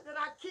 why is it that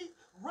I keep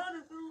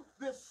running through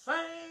this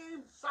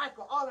same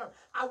cycle all the time?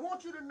 I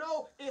want you to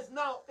know it's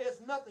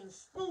nothing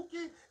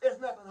spooky.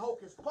 It's nothing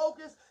hocus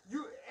pocus.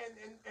 You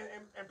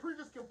and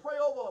preachers can pray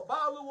over a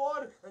bottle of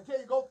water and tell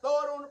you go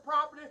throw it on the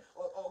property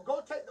or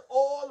go take the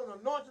oil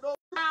and anoint it over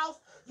the house.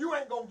 You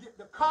ain't going to get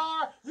the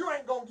car. You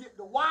ain't going to get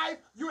the wife.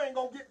 You ain't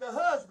going to get the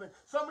husband.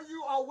 Some of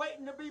you are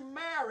waiting to be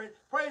married,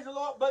 praise the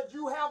Lord, but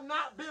you have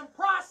not been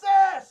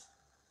processed.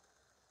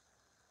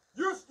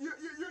 You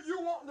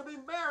wanting to be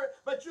married,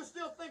 but you're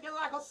still thinking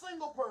like a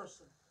single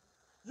person.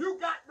 You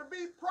got to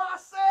be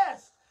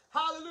processed.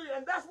 Hallelujah.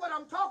 And that's what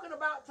I'm talking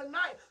about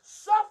tonight.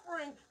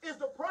 Suffering is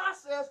the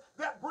process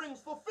that brings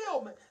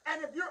fulfillment.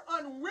 And if you're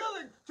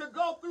unwilling to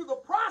go through the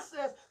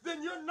process,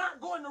 then you're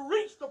not going to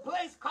reach the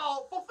place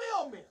called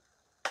fulfillment.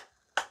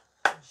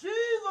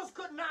 Jesus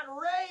could not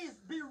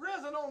be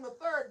risen on the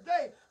 3rd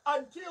day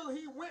until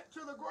he went to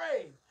the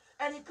grave.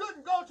 And he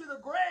couldn't go to to the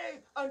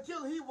grave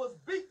until he was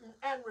beaten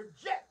and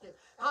rejected.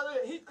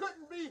 Hallelujah. He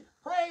couldn't be,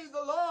 praise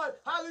the Lord,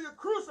 hallelujah,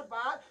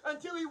 crucified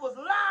until he was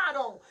lied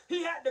on.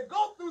 He had to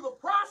go through the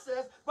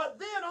process, but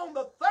then on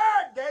the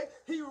third day,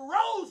 he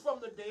rose from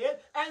the dead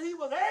and he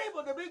was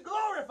able to be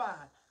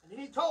glorified. And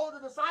he told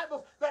the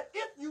disciples that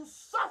if you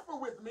suffer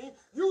with me,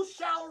 you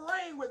shall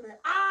reign with me.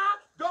 I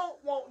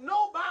don't want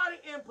nobody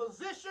in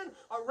position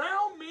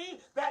around me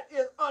that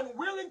is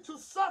unwilling to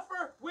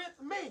suffer with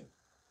me.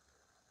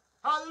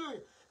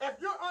 Hallelujah. If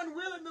you're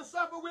unwilling to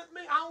suffer with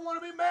me, I don't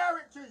want to be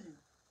married to you.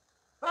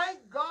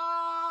 Thank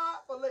God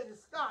for Lady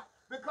Scott,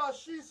 because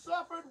she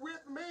suffered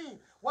with me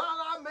while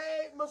I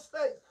made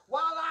mistakes,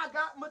 while I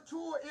got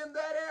mature in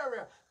that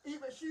area.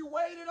 Even she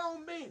waited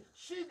on me.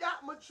 She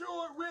got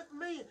matured with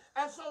me.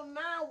 And so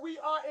now we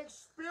are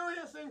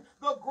experiencing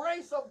the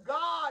grace of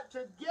God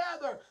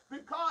together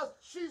because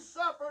she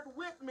suffered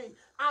with me.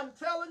 I'm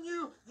telling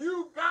you,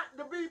 you got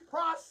to be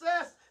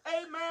processed,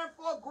 amen,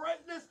 for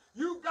greatness.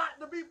 You got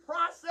to be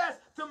processed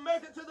to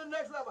make it to the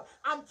next level.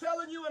 I'm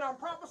telling you, and I'm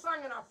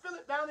prophesying, and I feel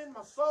it down in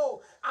my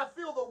soul. I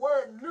feel the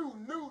word new,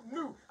 new,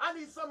 new. I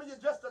need some of you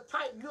just to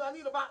type new. I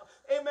need about,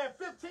 amen,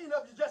 15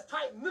 of you just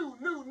type new,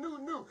 new,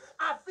 new, new.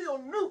 I feel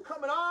new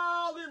coming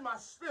all in my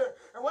spirit.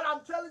 And what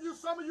I'm telling you,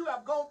 some of you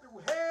have gone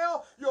through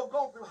hell. You've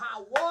gone through high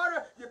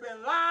water. You've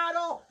been lied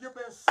on. You've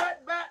been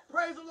set back,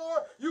 praise the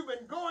Lord. You've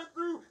been going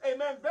through,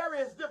 amen,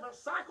 various different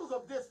cycles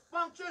of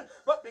dysfunction.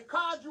 But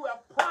because you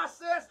have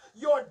processed,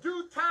 your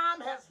due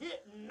time has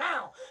hit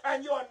now.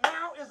 And your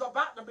now is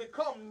about to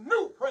become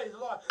new, praise the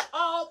Lord.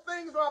 All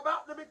things are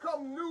about to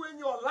become new in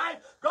your life.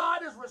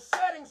 God is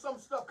resetting some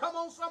stuff. Come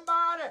on,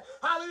 somebody.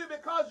 Hallelujah,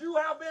 because you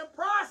have been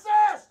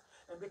processed.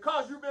 And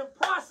because you've been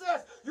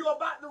processed, you're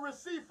about to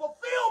receive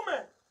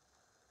fulfillment.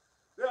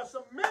 There are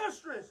some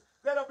ministries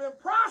that have been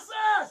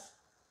processed,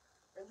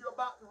 and you're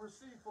about to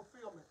receive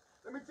fulfillment.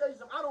 Let me tell you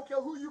something. I don't care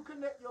who you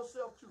connect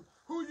yourself to,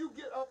 who you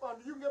get up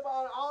under. You can get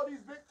all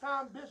these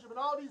big-time bishops and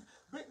all these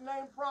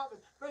big-name prophets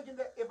thinking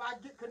that if I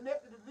get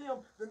connected to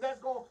them, then that's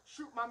going to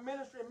shoot my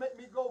ministry and make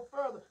me go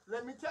further.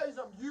 Let me tell you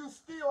something. You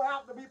still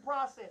have to be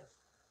processed.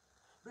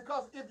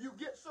 Because if you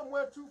get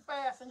somewhere too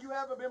fast and you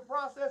haven't been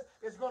processed,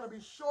 it's going to be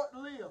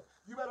short-lived.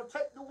 You better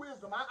take the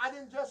wisdom. I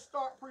didn't just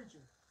start preaching.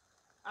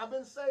 I've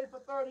been saved for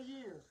 30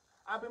 years.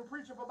 I've been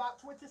preaching for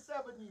about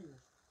 27 years.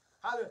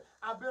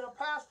 I've been a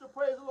pastor,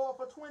 praise the Lord,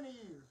 for 20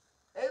 years.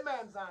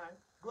 Amen, Zion.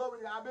 Glory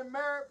to God. I've been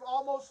married for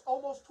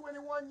almost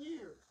 21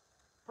 years.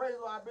 Praise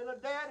the Lord. I've been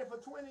a daddy for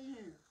 20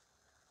 years.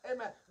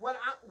 Amen. What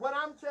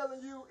I'm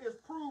telling you is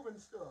proven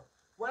stuff.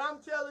 What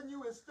I'm telling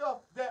you is stuff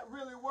that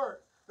really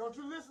works. Don't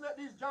you listen to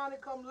these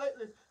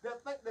Johnny-come-latelys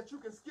that think that you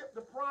can skip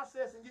the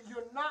process and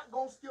you're not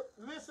going to skip.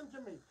 Listen to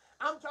me.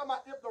 I'm talking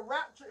about if the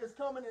rapture is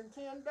coming in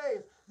 10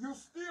 days, you're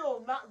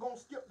still not going to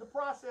skip the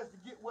process to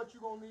get what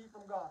you're going to need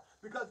from God.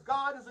 Because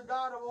God is a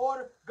God of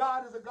order.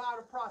 God is a God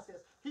of process.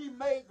 He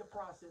made the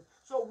process.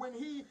 So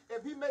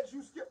if he makes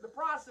you skip the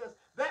process,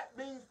 that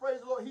means,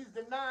 praise the Lord, he's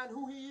denying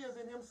who he is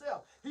in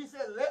himself. He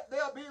said, let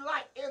there be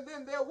light, and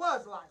then there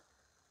was light.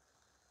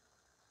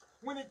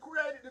 When he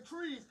created the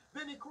trees,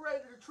 then he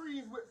created the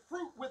trees with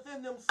fruit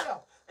within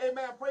themselves.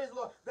 Amen. Praise the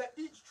Lord. That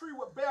each tree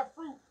would bear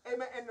fruit.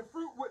 Amen. And the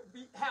fruit would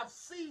have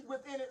seed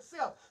within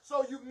itself.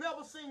 So you've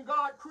never seen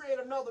God create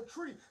another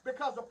tree,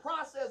 because the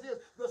process is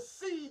the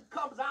seed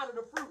comes out of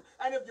the fruit.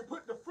 And if you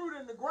put the fruit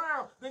in the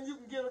ground, then you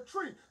can get a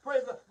tree.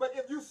 Praise the Lord. But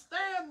if you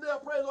stand there,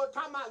 praise the Lord,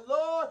 talking about,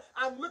 Lord,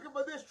 I'm looking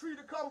for this tree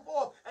to come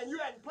forth, and you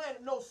hadn't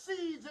planted no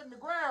seeds in the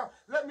ground,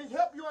 let me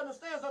help you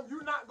understand something.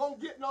 You're not going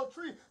to get no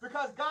tree,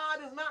 because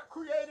God is not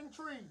creating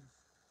trees.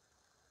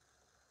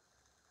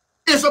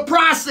 It's a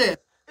process.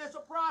 It's a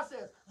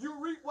process. You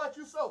reap what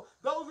you sow.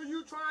 Those of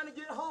you trying to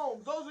get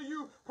homes, those of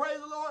you, praise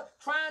the Lord,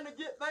 trying to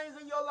get things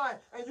in your life,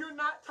 and you're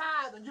not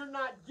tithing, you're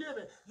not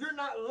giving, you're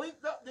not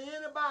linked up to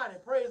anybody,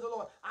 praise the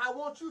Lord. I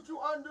want you to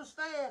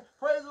understand,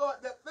 praise the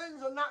Lord, that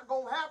things are not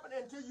going to happen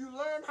until you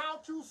learn how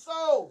to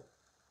sow.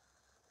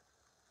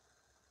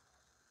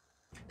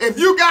 If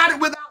you got it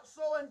without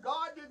sowing,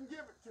 God didn't give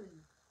it to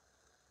you.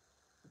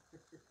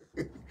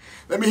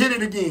 Let me hit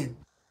it again.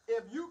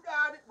 If you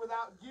got it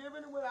without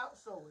giving and without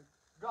sowing,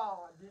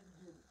 God didn't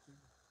give it to you.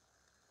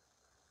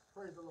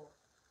 Praise the Lord.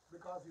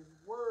 Because his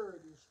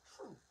word is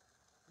true.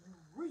 You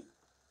reap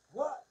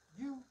what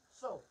you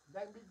sow.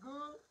 That can be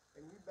good,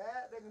 that can be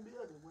bad, that can be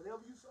ugly.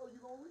 Whatever you sow,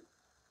 you're going to reap.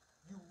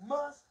 You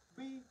must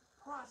be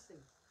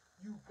processed.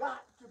 You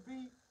got to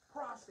be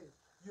processed.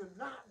 You're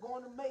not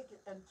going to make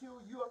it until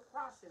you're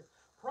processed.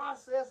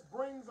 Process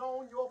brings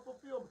on your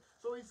fulfillment.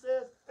 So he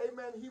says,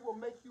 amen, he will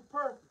make you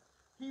perfect.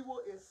 He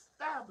will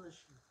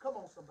establish you. Come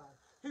on, somebody.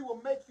 He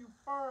will make you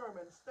firm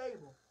and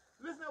stable.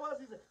 Listen to what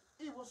he said.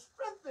 He will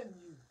strengthen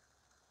you.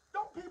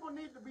 Don't people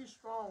need to be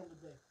strong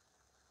today?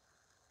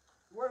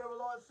 The word of the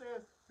Lord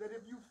says that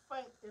if you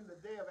faint in the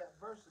day of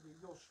adversity,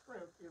 your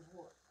strength is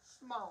what?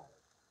 Small.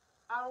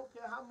 I don't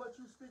care how much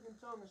you speak in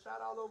tongues and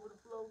shout all over the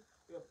floor.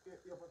 If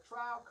a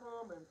trial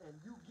come and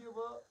you give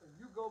up and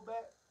you go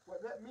back,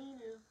 what that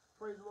means is,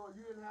 praise the Lord,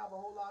 you didn't have a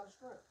whole lot of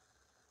strength.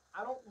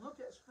 I don't look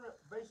at strength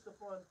based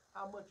upon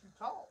how much you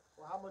talk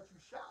or how much you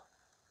shout.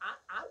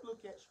 I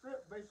look at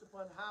strength based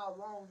upon how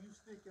long you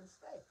stick and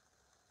stay.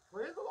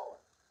 Praise the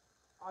Lord.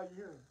 Are you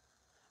hearing me?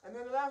 And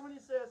then the last one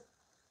he says,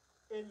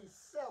 and he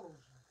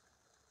settles you.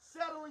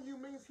 Settling you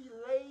means he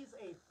lays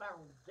a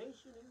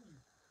foundation in you.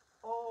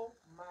 Oh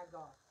my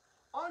God.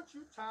 Aren't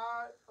you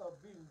tired of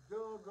being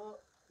dug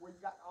up where you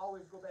got to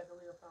always go back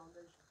and lay a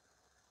foundation?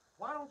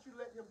 Why don't you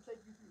let him take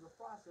you through the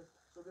process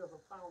so there's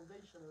a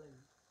foundation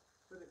laid?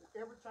 So that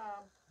every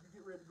time you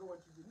get ready to go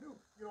into the new,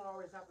 you don't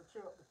always have to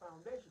tear up the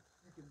foundation.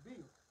 You can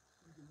build.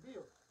 You can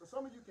build. But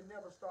some of you can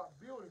never start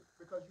building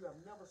because you have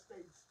never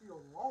stayed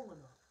still long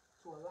enough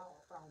to allow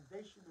a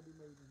foundation to be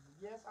made in you.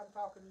 Yes, I'm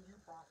talking to you,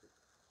 prophet.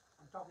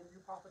 I'm talking to you,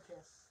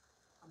 prophetess.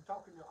 I'm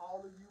talking to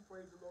all of you,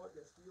 praise the Lord,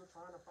 that's still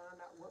trying to find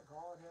out what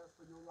God has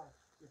for your life.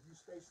 If you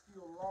stay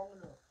still long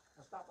enough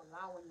and stop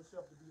allowing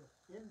yourself to be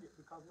offended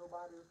because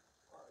nobody,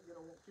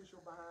 won't kiss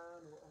your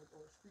behind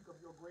or speak of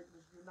your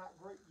greatness, you're not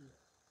great yet.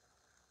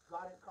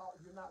 God ain't called,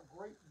 you're not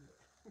great yet.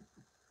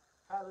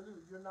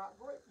 Hallelujah. You're not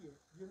great yet.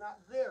 You're not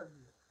there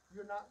yet.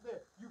 You're not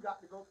there. You got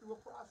to go through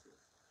a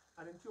process.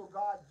 And until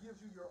God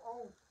gives you your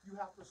own, you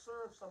have to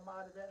serve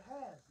somebody that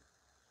has it.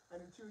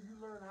 And until you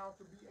learn how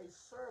to be a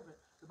servant.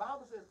 The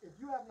Bible says, if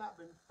you have not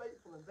been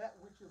faithful in that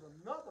which is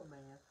another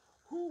man,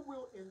 who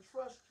will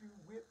entrust you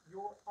with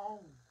your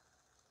own?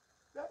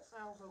 That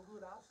sounds so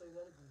good, I'll say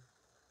that again.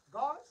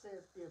 God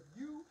says, if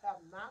you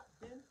have not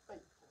been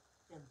faithful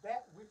in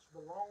that which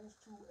belongs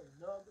to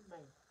another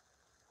man,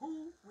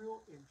 who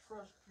will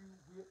entrust you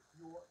with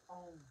your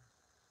own?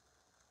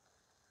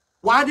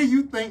 Why do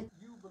you think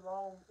you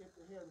belong at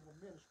the head of a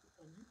ministry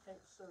and you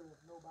can't serve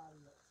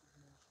nobody else's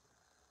ministry?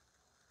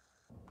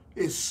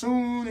 As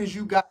soon as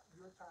you got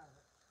your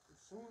title, as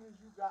soon as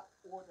you got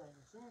ordained,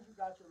 as soon as you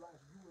got your life,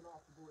 you went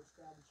off to go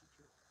establish a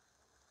church.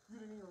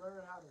 You didn't even learn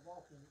how to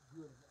walk in it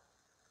good enough.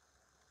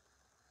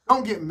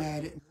 Don't get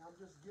mad at me. I'm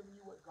just giving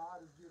you what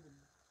God has given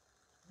you.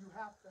 You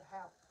have to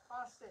have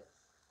process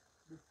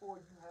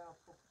before you have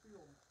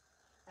fulfillment.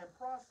 And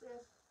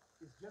process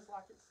is just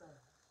like it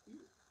sounds.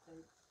 It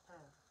takes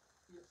time.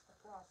 It's a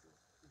process.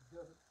 It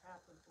doesn't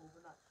happen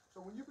overnight. So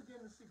when you begin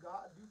to see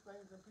God do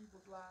things in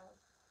people's lives,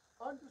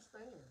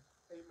 understand,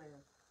 amen,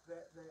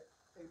 that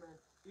amen,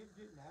 it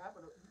didn't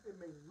happen.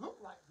 It may look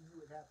like to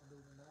you it happened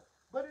overnight,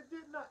 but it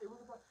did not. It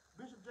was about,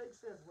 Bishop Jake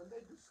says, when they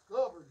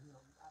discovered him,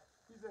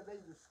 he said they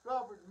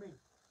discovered me.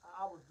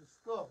 I was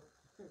discovered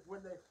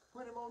when they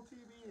put him on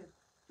TV, and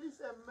he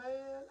said,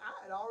 man, I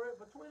had already,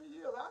 for 20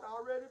 years, I'd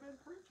already been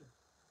preaching.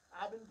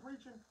 I've been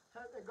preaching,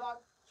 and God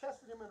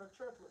tested him in a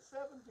church with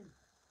 7 people.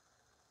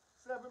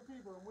 7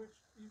 people, in which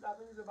I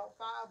think he's about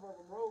 5 of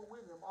them rode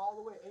with him all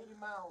the way, 80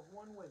 miles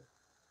one way.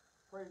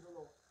 Praise the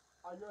Lord.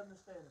 Are you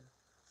understanding?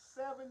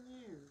 7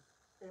 years,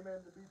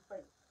 amen, to be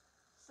faithful.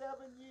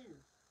 7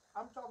 years.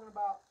 I'm talking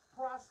about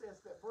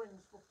process that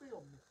brings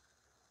fulfillment.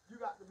 You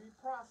got to be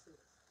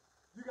processed.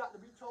 You got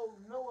to be told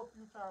no a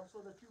few times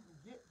so that you can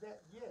get that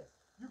yes.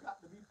 You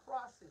got to be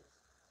processed.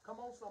 Come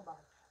on,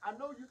 somebody. I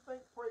know you think,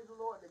 praise the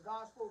Lord, that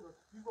God's supposed to,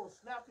 you're going to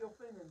snap your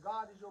finger and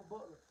God is your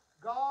butler.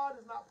 God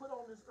is not put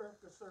on this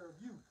earth to serve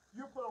you.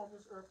 You're put on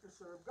this earth to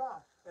serve God.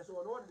 And so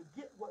in order to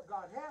get what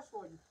God has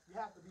for you, you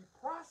have to be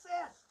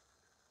processed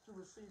to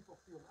receive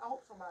fulfillment. I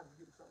hope somebody's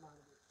getting something out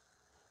of this.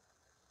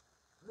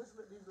 Listen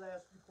to these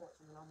last few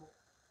points, and then I'm going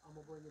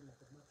to bring it in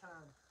because my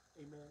time,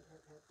 amen,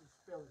 is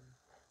failing me.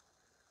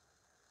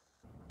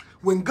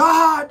 When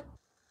God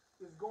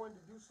is going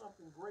to do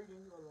something great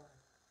in your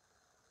life,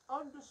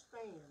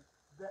 understand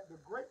that the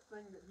great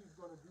thing that he's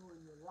going to do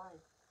in your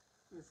life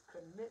is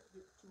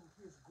connected to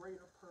his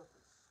greater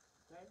purpose,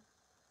 okay?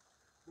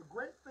 The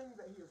great thing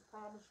that he has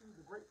promised you,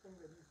 the great thing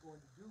that he's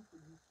going to do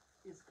for you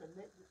is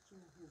connected to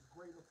his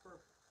greater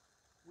purpose,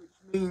 which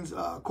means,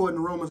 according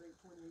to Romans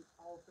 8:28,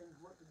 all things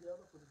work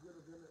together for the good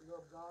of them that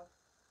love God,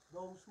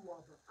 those who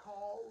are the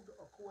called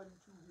according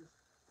to his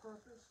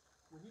purpose.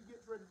 When he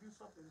gets ready to do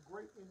something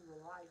great in your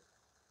life,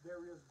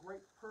 there is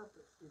great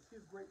purpose. It's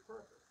his great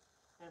purpose.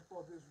 And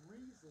for this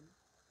reason,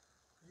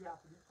 you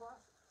have to be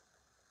processed.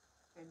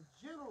 And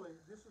generally,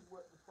 this is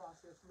what the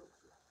process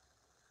looks like.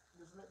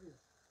 Listen to this.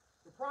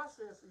 The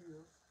process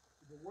is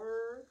the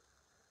word,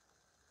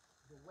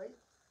 the wait,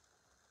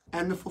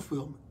 and the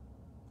fulfillment.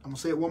 I'm going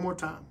to say it one more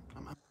time.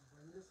 I'm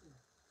bringing this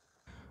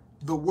in.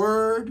 The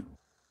word,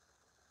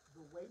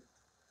 the wait,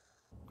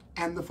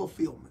 and the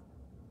fulfillment.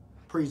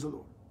 Praise the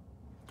Lord.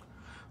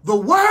 The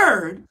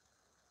word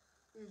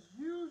is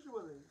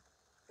usually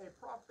a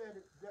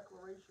prophetic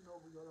declaration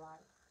over your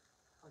life,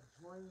 a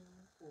dream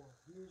or a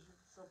vision,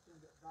 something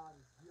that God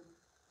has given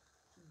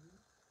to you.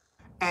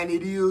 And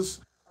it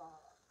is,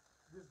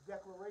 this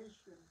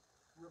declaration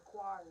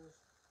requires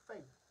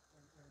faith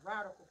and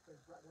radical faith,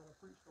 right? When I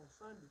preached on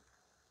Sunday,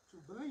 to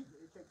believe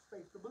it. It takes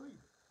faith to believe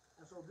it.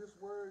 And so this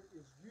word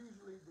is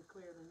usually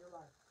declared in your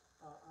life.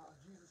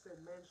 Jesus said,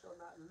 man shall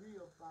not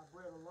live by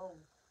bread alone,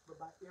 but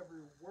by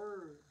every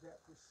word that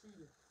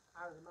proceeded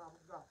out of the mouth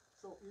of God.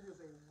 So it is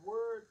a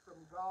word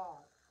from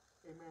God,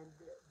 amen,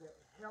 that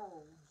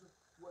heralds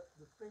what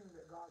the thing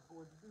that God's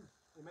going to do.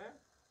 Amen.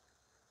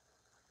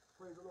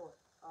 Praise the Lord.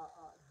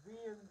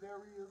 Then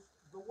there is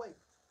the wait.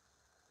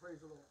 Praise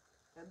the Lord.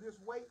 And this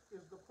wait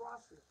is the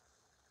process.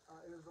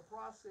 It is a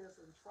process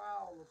and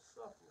trial of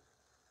suffering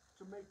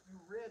to make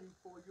you ready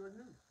for your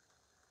new.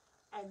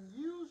 And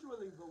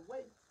usually the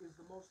wait is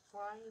the most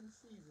trying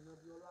season of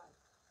your life,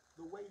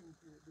 the waiting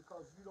period,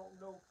 because you don't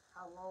know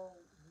how long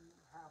you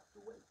have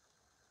to wait.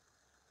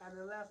 And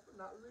then last but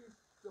not least,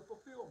 the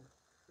fulfillment.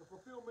 The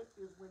fulfillment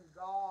is when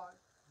God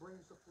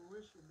brings to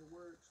fruition the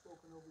word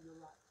spoken over your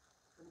life.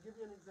 Let me give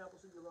you an example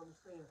so you'll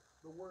understand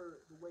the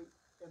word, the wait,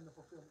 and the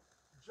fulfillment.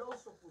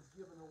 Joseph was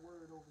given a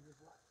word over his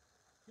life.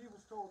 He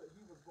was told that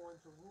he was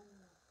going to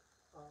rule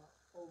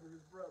over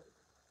his brothers.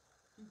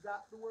 He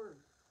got the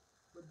word,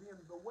 but then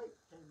the wait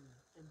came in.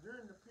 And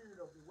during the period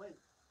of the wait,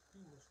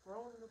 he was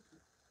thrown in a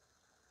pit.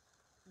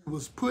 He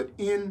was put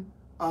in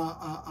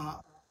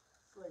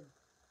slavery.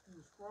 He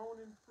was thrown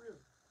in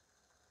prison.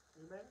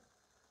 Amen.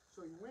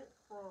 So he went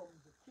from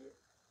the pit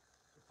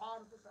to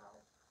Potiphar's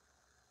house.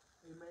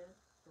 Amen.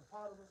 From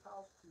Potiphar's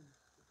house to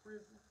the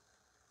prison.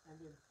 And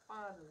then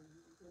finally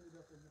he ended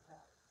up in the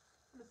palace.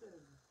 Let me say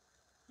that again.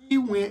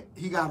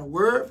 He got a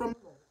word from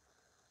the Lord.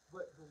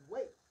 But the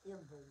wait, in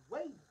the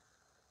waiting,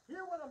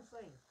 hear what I'm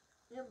saying.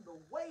 In the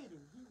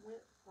waiting, he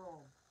went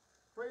from,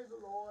 praise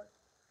the Lord,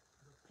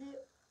 the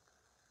pit,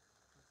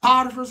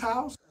 Potiphar's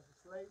house as a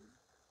slave,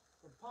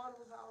 from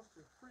Potiphar's house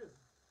to prison.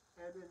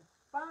 And then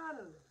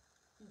finally,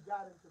 he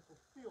got into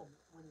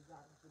fulfillment when he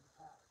got into the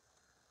palace.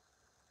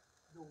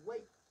 The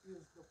wait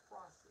is the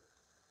process.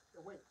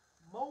 The wait.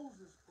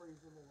 Moses, praise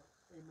the Lord,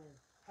 amen,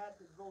 had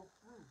to go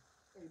through,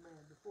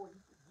 amen, before he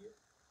could get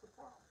the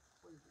promise,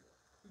 praise the Lord.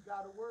 He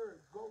got a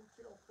word, go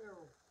tell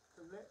Pharaoh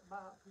to let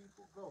my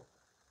people go.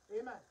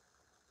 Amen.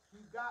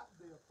 He got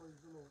there, praise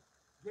the Lord,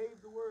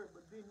 gave the word,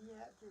 but then he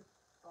had to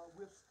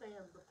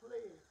withstand the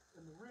plague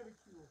and the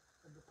ridicule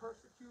and the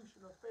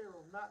persecution of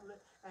Pharaoh,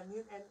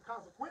 and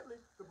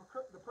consequently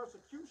the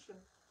persecution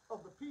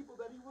of the people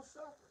that he was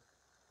suffering.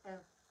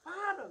 And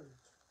finally,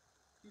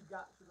 he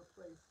got to the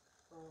place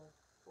of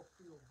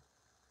fulfillment.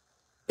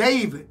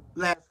 David,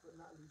 last but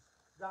not least,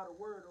 got a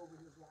word over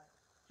his life.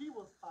 He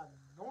was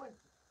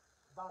anointed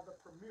by the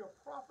premier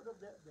prophet of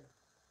that day.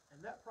 And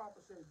that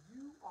prophet said,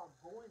 you are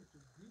going to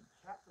be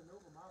captain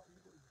over my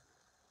people Israel.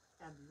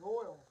 And the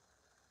oil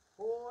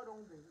poured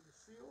on David. The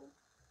seal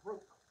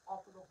broke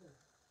off of the horn.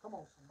 Come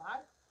on,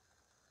 somebody.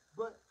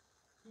 But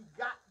he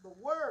got the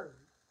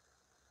word.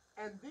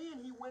 And then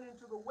he went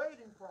into the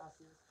waiting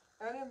process.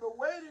 And in the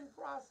waiting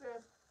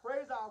process,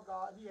 praise our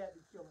God, he had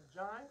to kill a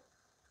giant.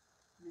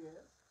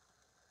 Yes.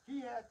 He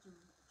had to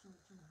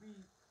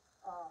be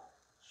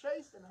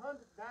chased and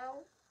hunted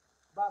down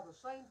by the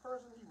same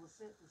person he was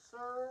sent to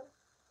serve.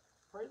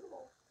 Praise the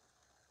Lord.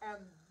 And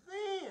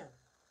then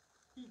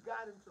he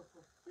got into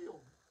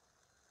fulfillment.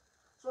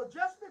 So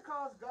just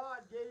because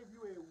God gave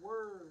you a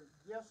word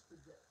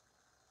yesterday,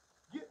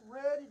 get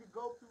ready to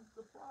go through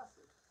the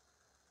process.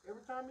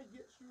 Every time he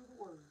gets you the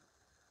word,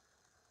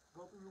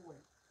 go through the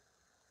wait.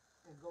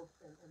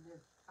 And then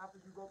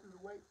after you go through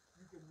the wait,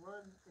 you can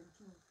run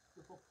into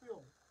the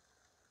fulfillment.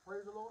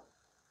 Praise the Lord.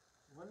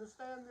 You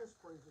understand this,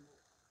 praise the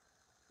Lord.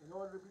 In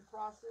order to be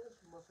processed,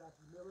 you must have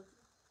humility.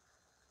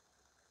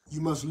 You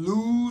must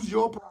lose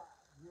your pride.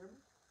 You hear me?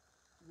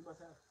 You must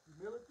have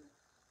humility.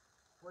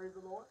 Praise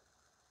the Lord.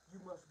 You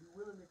must be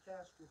willing to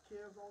cast your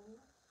cares on him.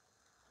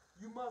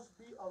 You must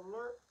be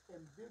alert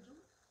and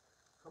vigilant.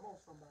 Come on,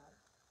 somebody.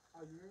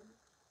 Are you hearing me?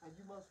 And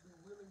you must be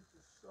willing to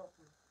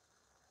suffer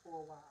for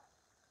a while.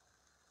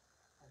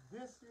 And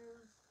this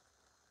is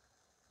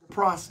the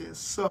process,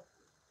 suffering,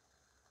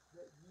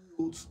 that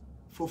yields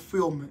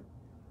fulfillment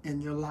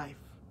in your life.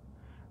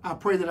 I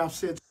pray that I've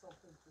said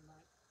something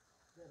tonight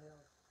that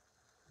has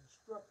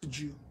instructed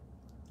you,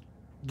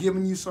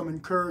 given you some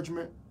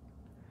encouragement,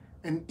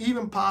 and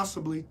even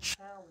possibly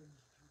challenged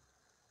you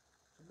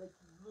to make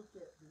you look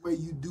at the way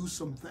you do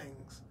some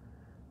things.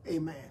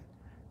 Amen.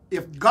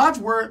 If God's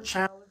word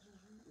challenges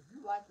you, if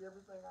you like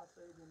everything I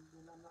say,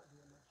 then I'm not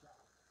doing my job.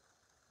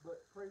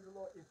 But praise the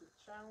Lord, if it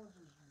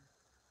challenges you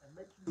and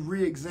makes you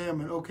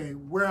re-examine, okay,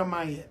 where am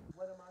I at?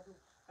 What am I doing?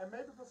 And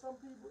maybe for some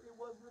people, it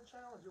wasn't a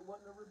challenge. It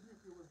wasn't a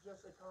rebuke. It was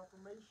just a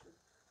confirmation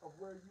of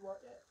where you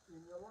are at in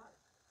your life.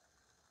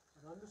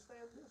 But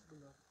understand this,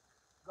 beloved.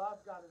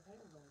 God's got his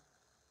hands on you.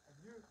 And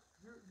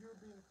you're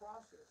being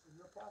processed. And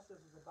your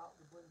process is about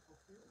to bring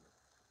fulfillment.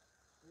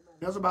 Amen.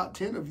 There's about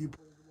 10 of you,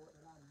 praise the Lord,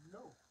 and I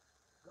know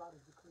God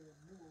has declared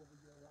new over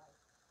your life.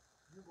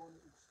 You're going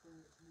to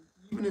experience new.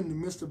 Even in the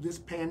midst of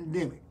this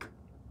pandemic,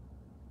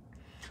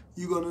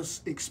 you're going to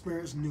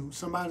experience new.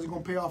 Somebody's going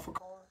to pay off a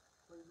car.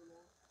 Praise the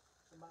Lord.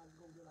 Somebody's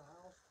going to get a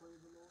house.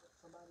 Praise the Lord.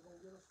 Somebody's going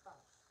to get a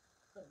spouse.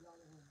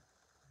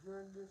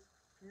 During this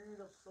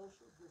period of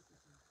social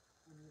distancing,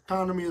 when the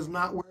economy is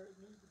not where it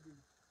needs to be,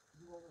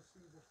 you're going to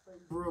see the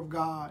favor of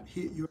God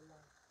hit your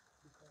life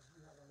because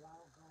you have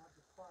allowed God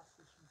to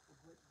process you for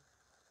greatness.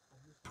 And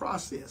this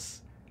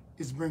process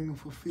is bringing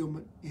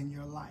fulfillment in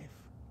your life.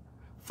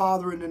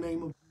 Father, in the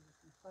name of Jesus,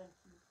 we thank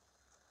you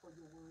for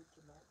your word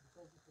tonight. We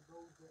thank you for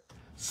those that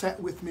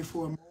sat with me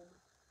for a moment.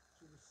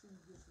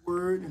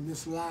 word in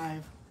this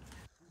live.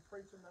 We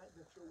pray tonight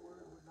that your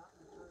word would not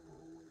return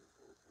void,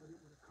 but it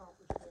would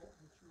accomplish that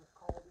which you have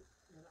called it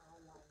in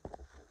our life.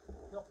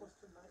 Help us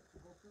tonight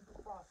to go through the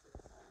process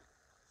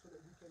so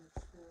that we can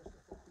experience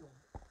the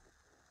fulfillment.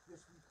 This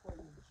we pray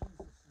in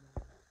Jesus'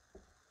 name.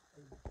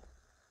 Amen.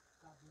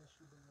 God bless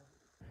you, beloved.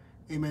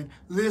 Amen.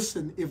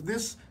 Listen, if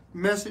this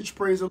message,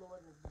 praise the Lord,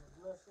 has been a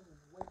blessing in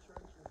the Way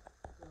Church and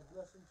been a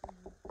blessing to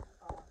you,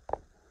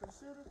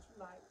 consider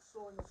tonight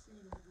sowing a seed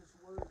into this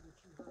word that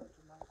you heard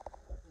tonight.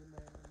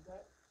 Amen. And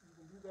that you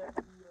can do that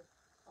via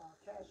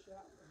Cash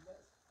App, and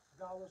that's $,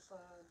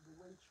 The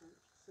Way Church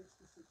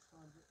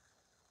 6600.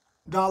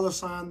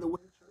 $, The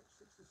Way Church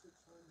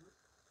 6600.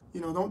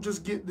 You know, don't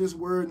just get this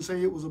word and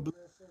say it was a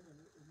blessing and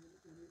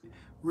it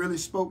really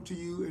spoke to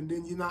you, and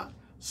then you're not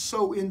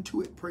sow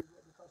into it. Praise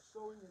God, because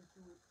sowing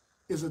into it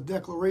is a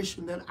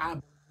declaration that I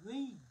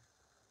believe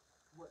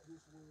what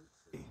this word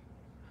says.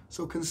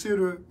 So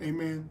consider,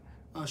 amen,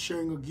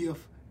 sharing a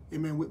gift,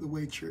 amen, with the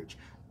Way Church.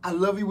 I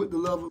love you with the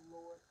love of the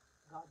Lord.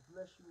 God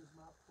bless you is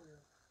my prayer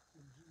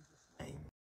in Jesus' name.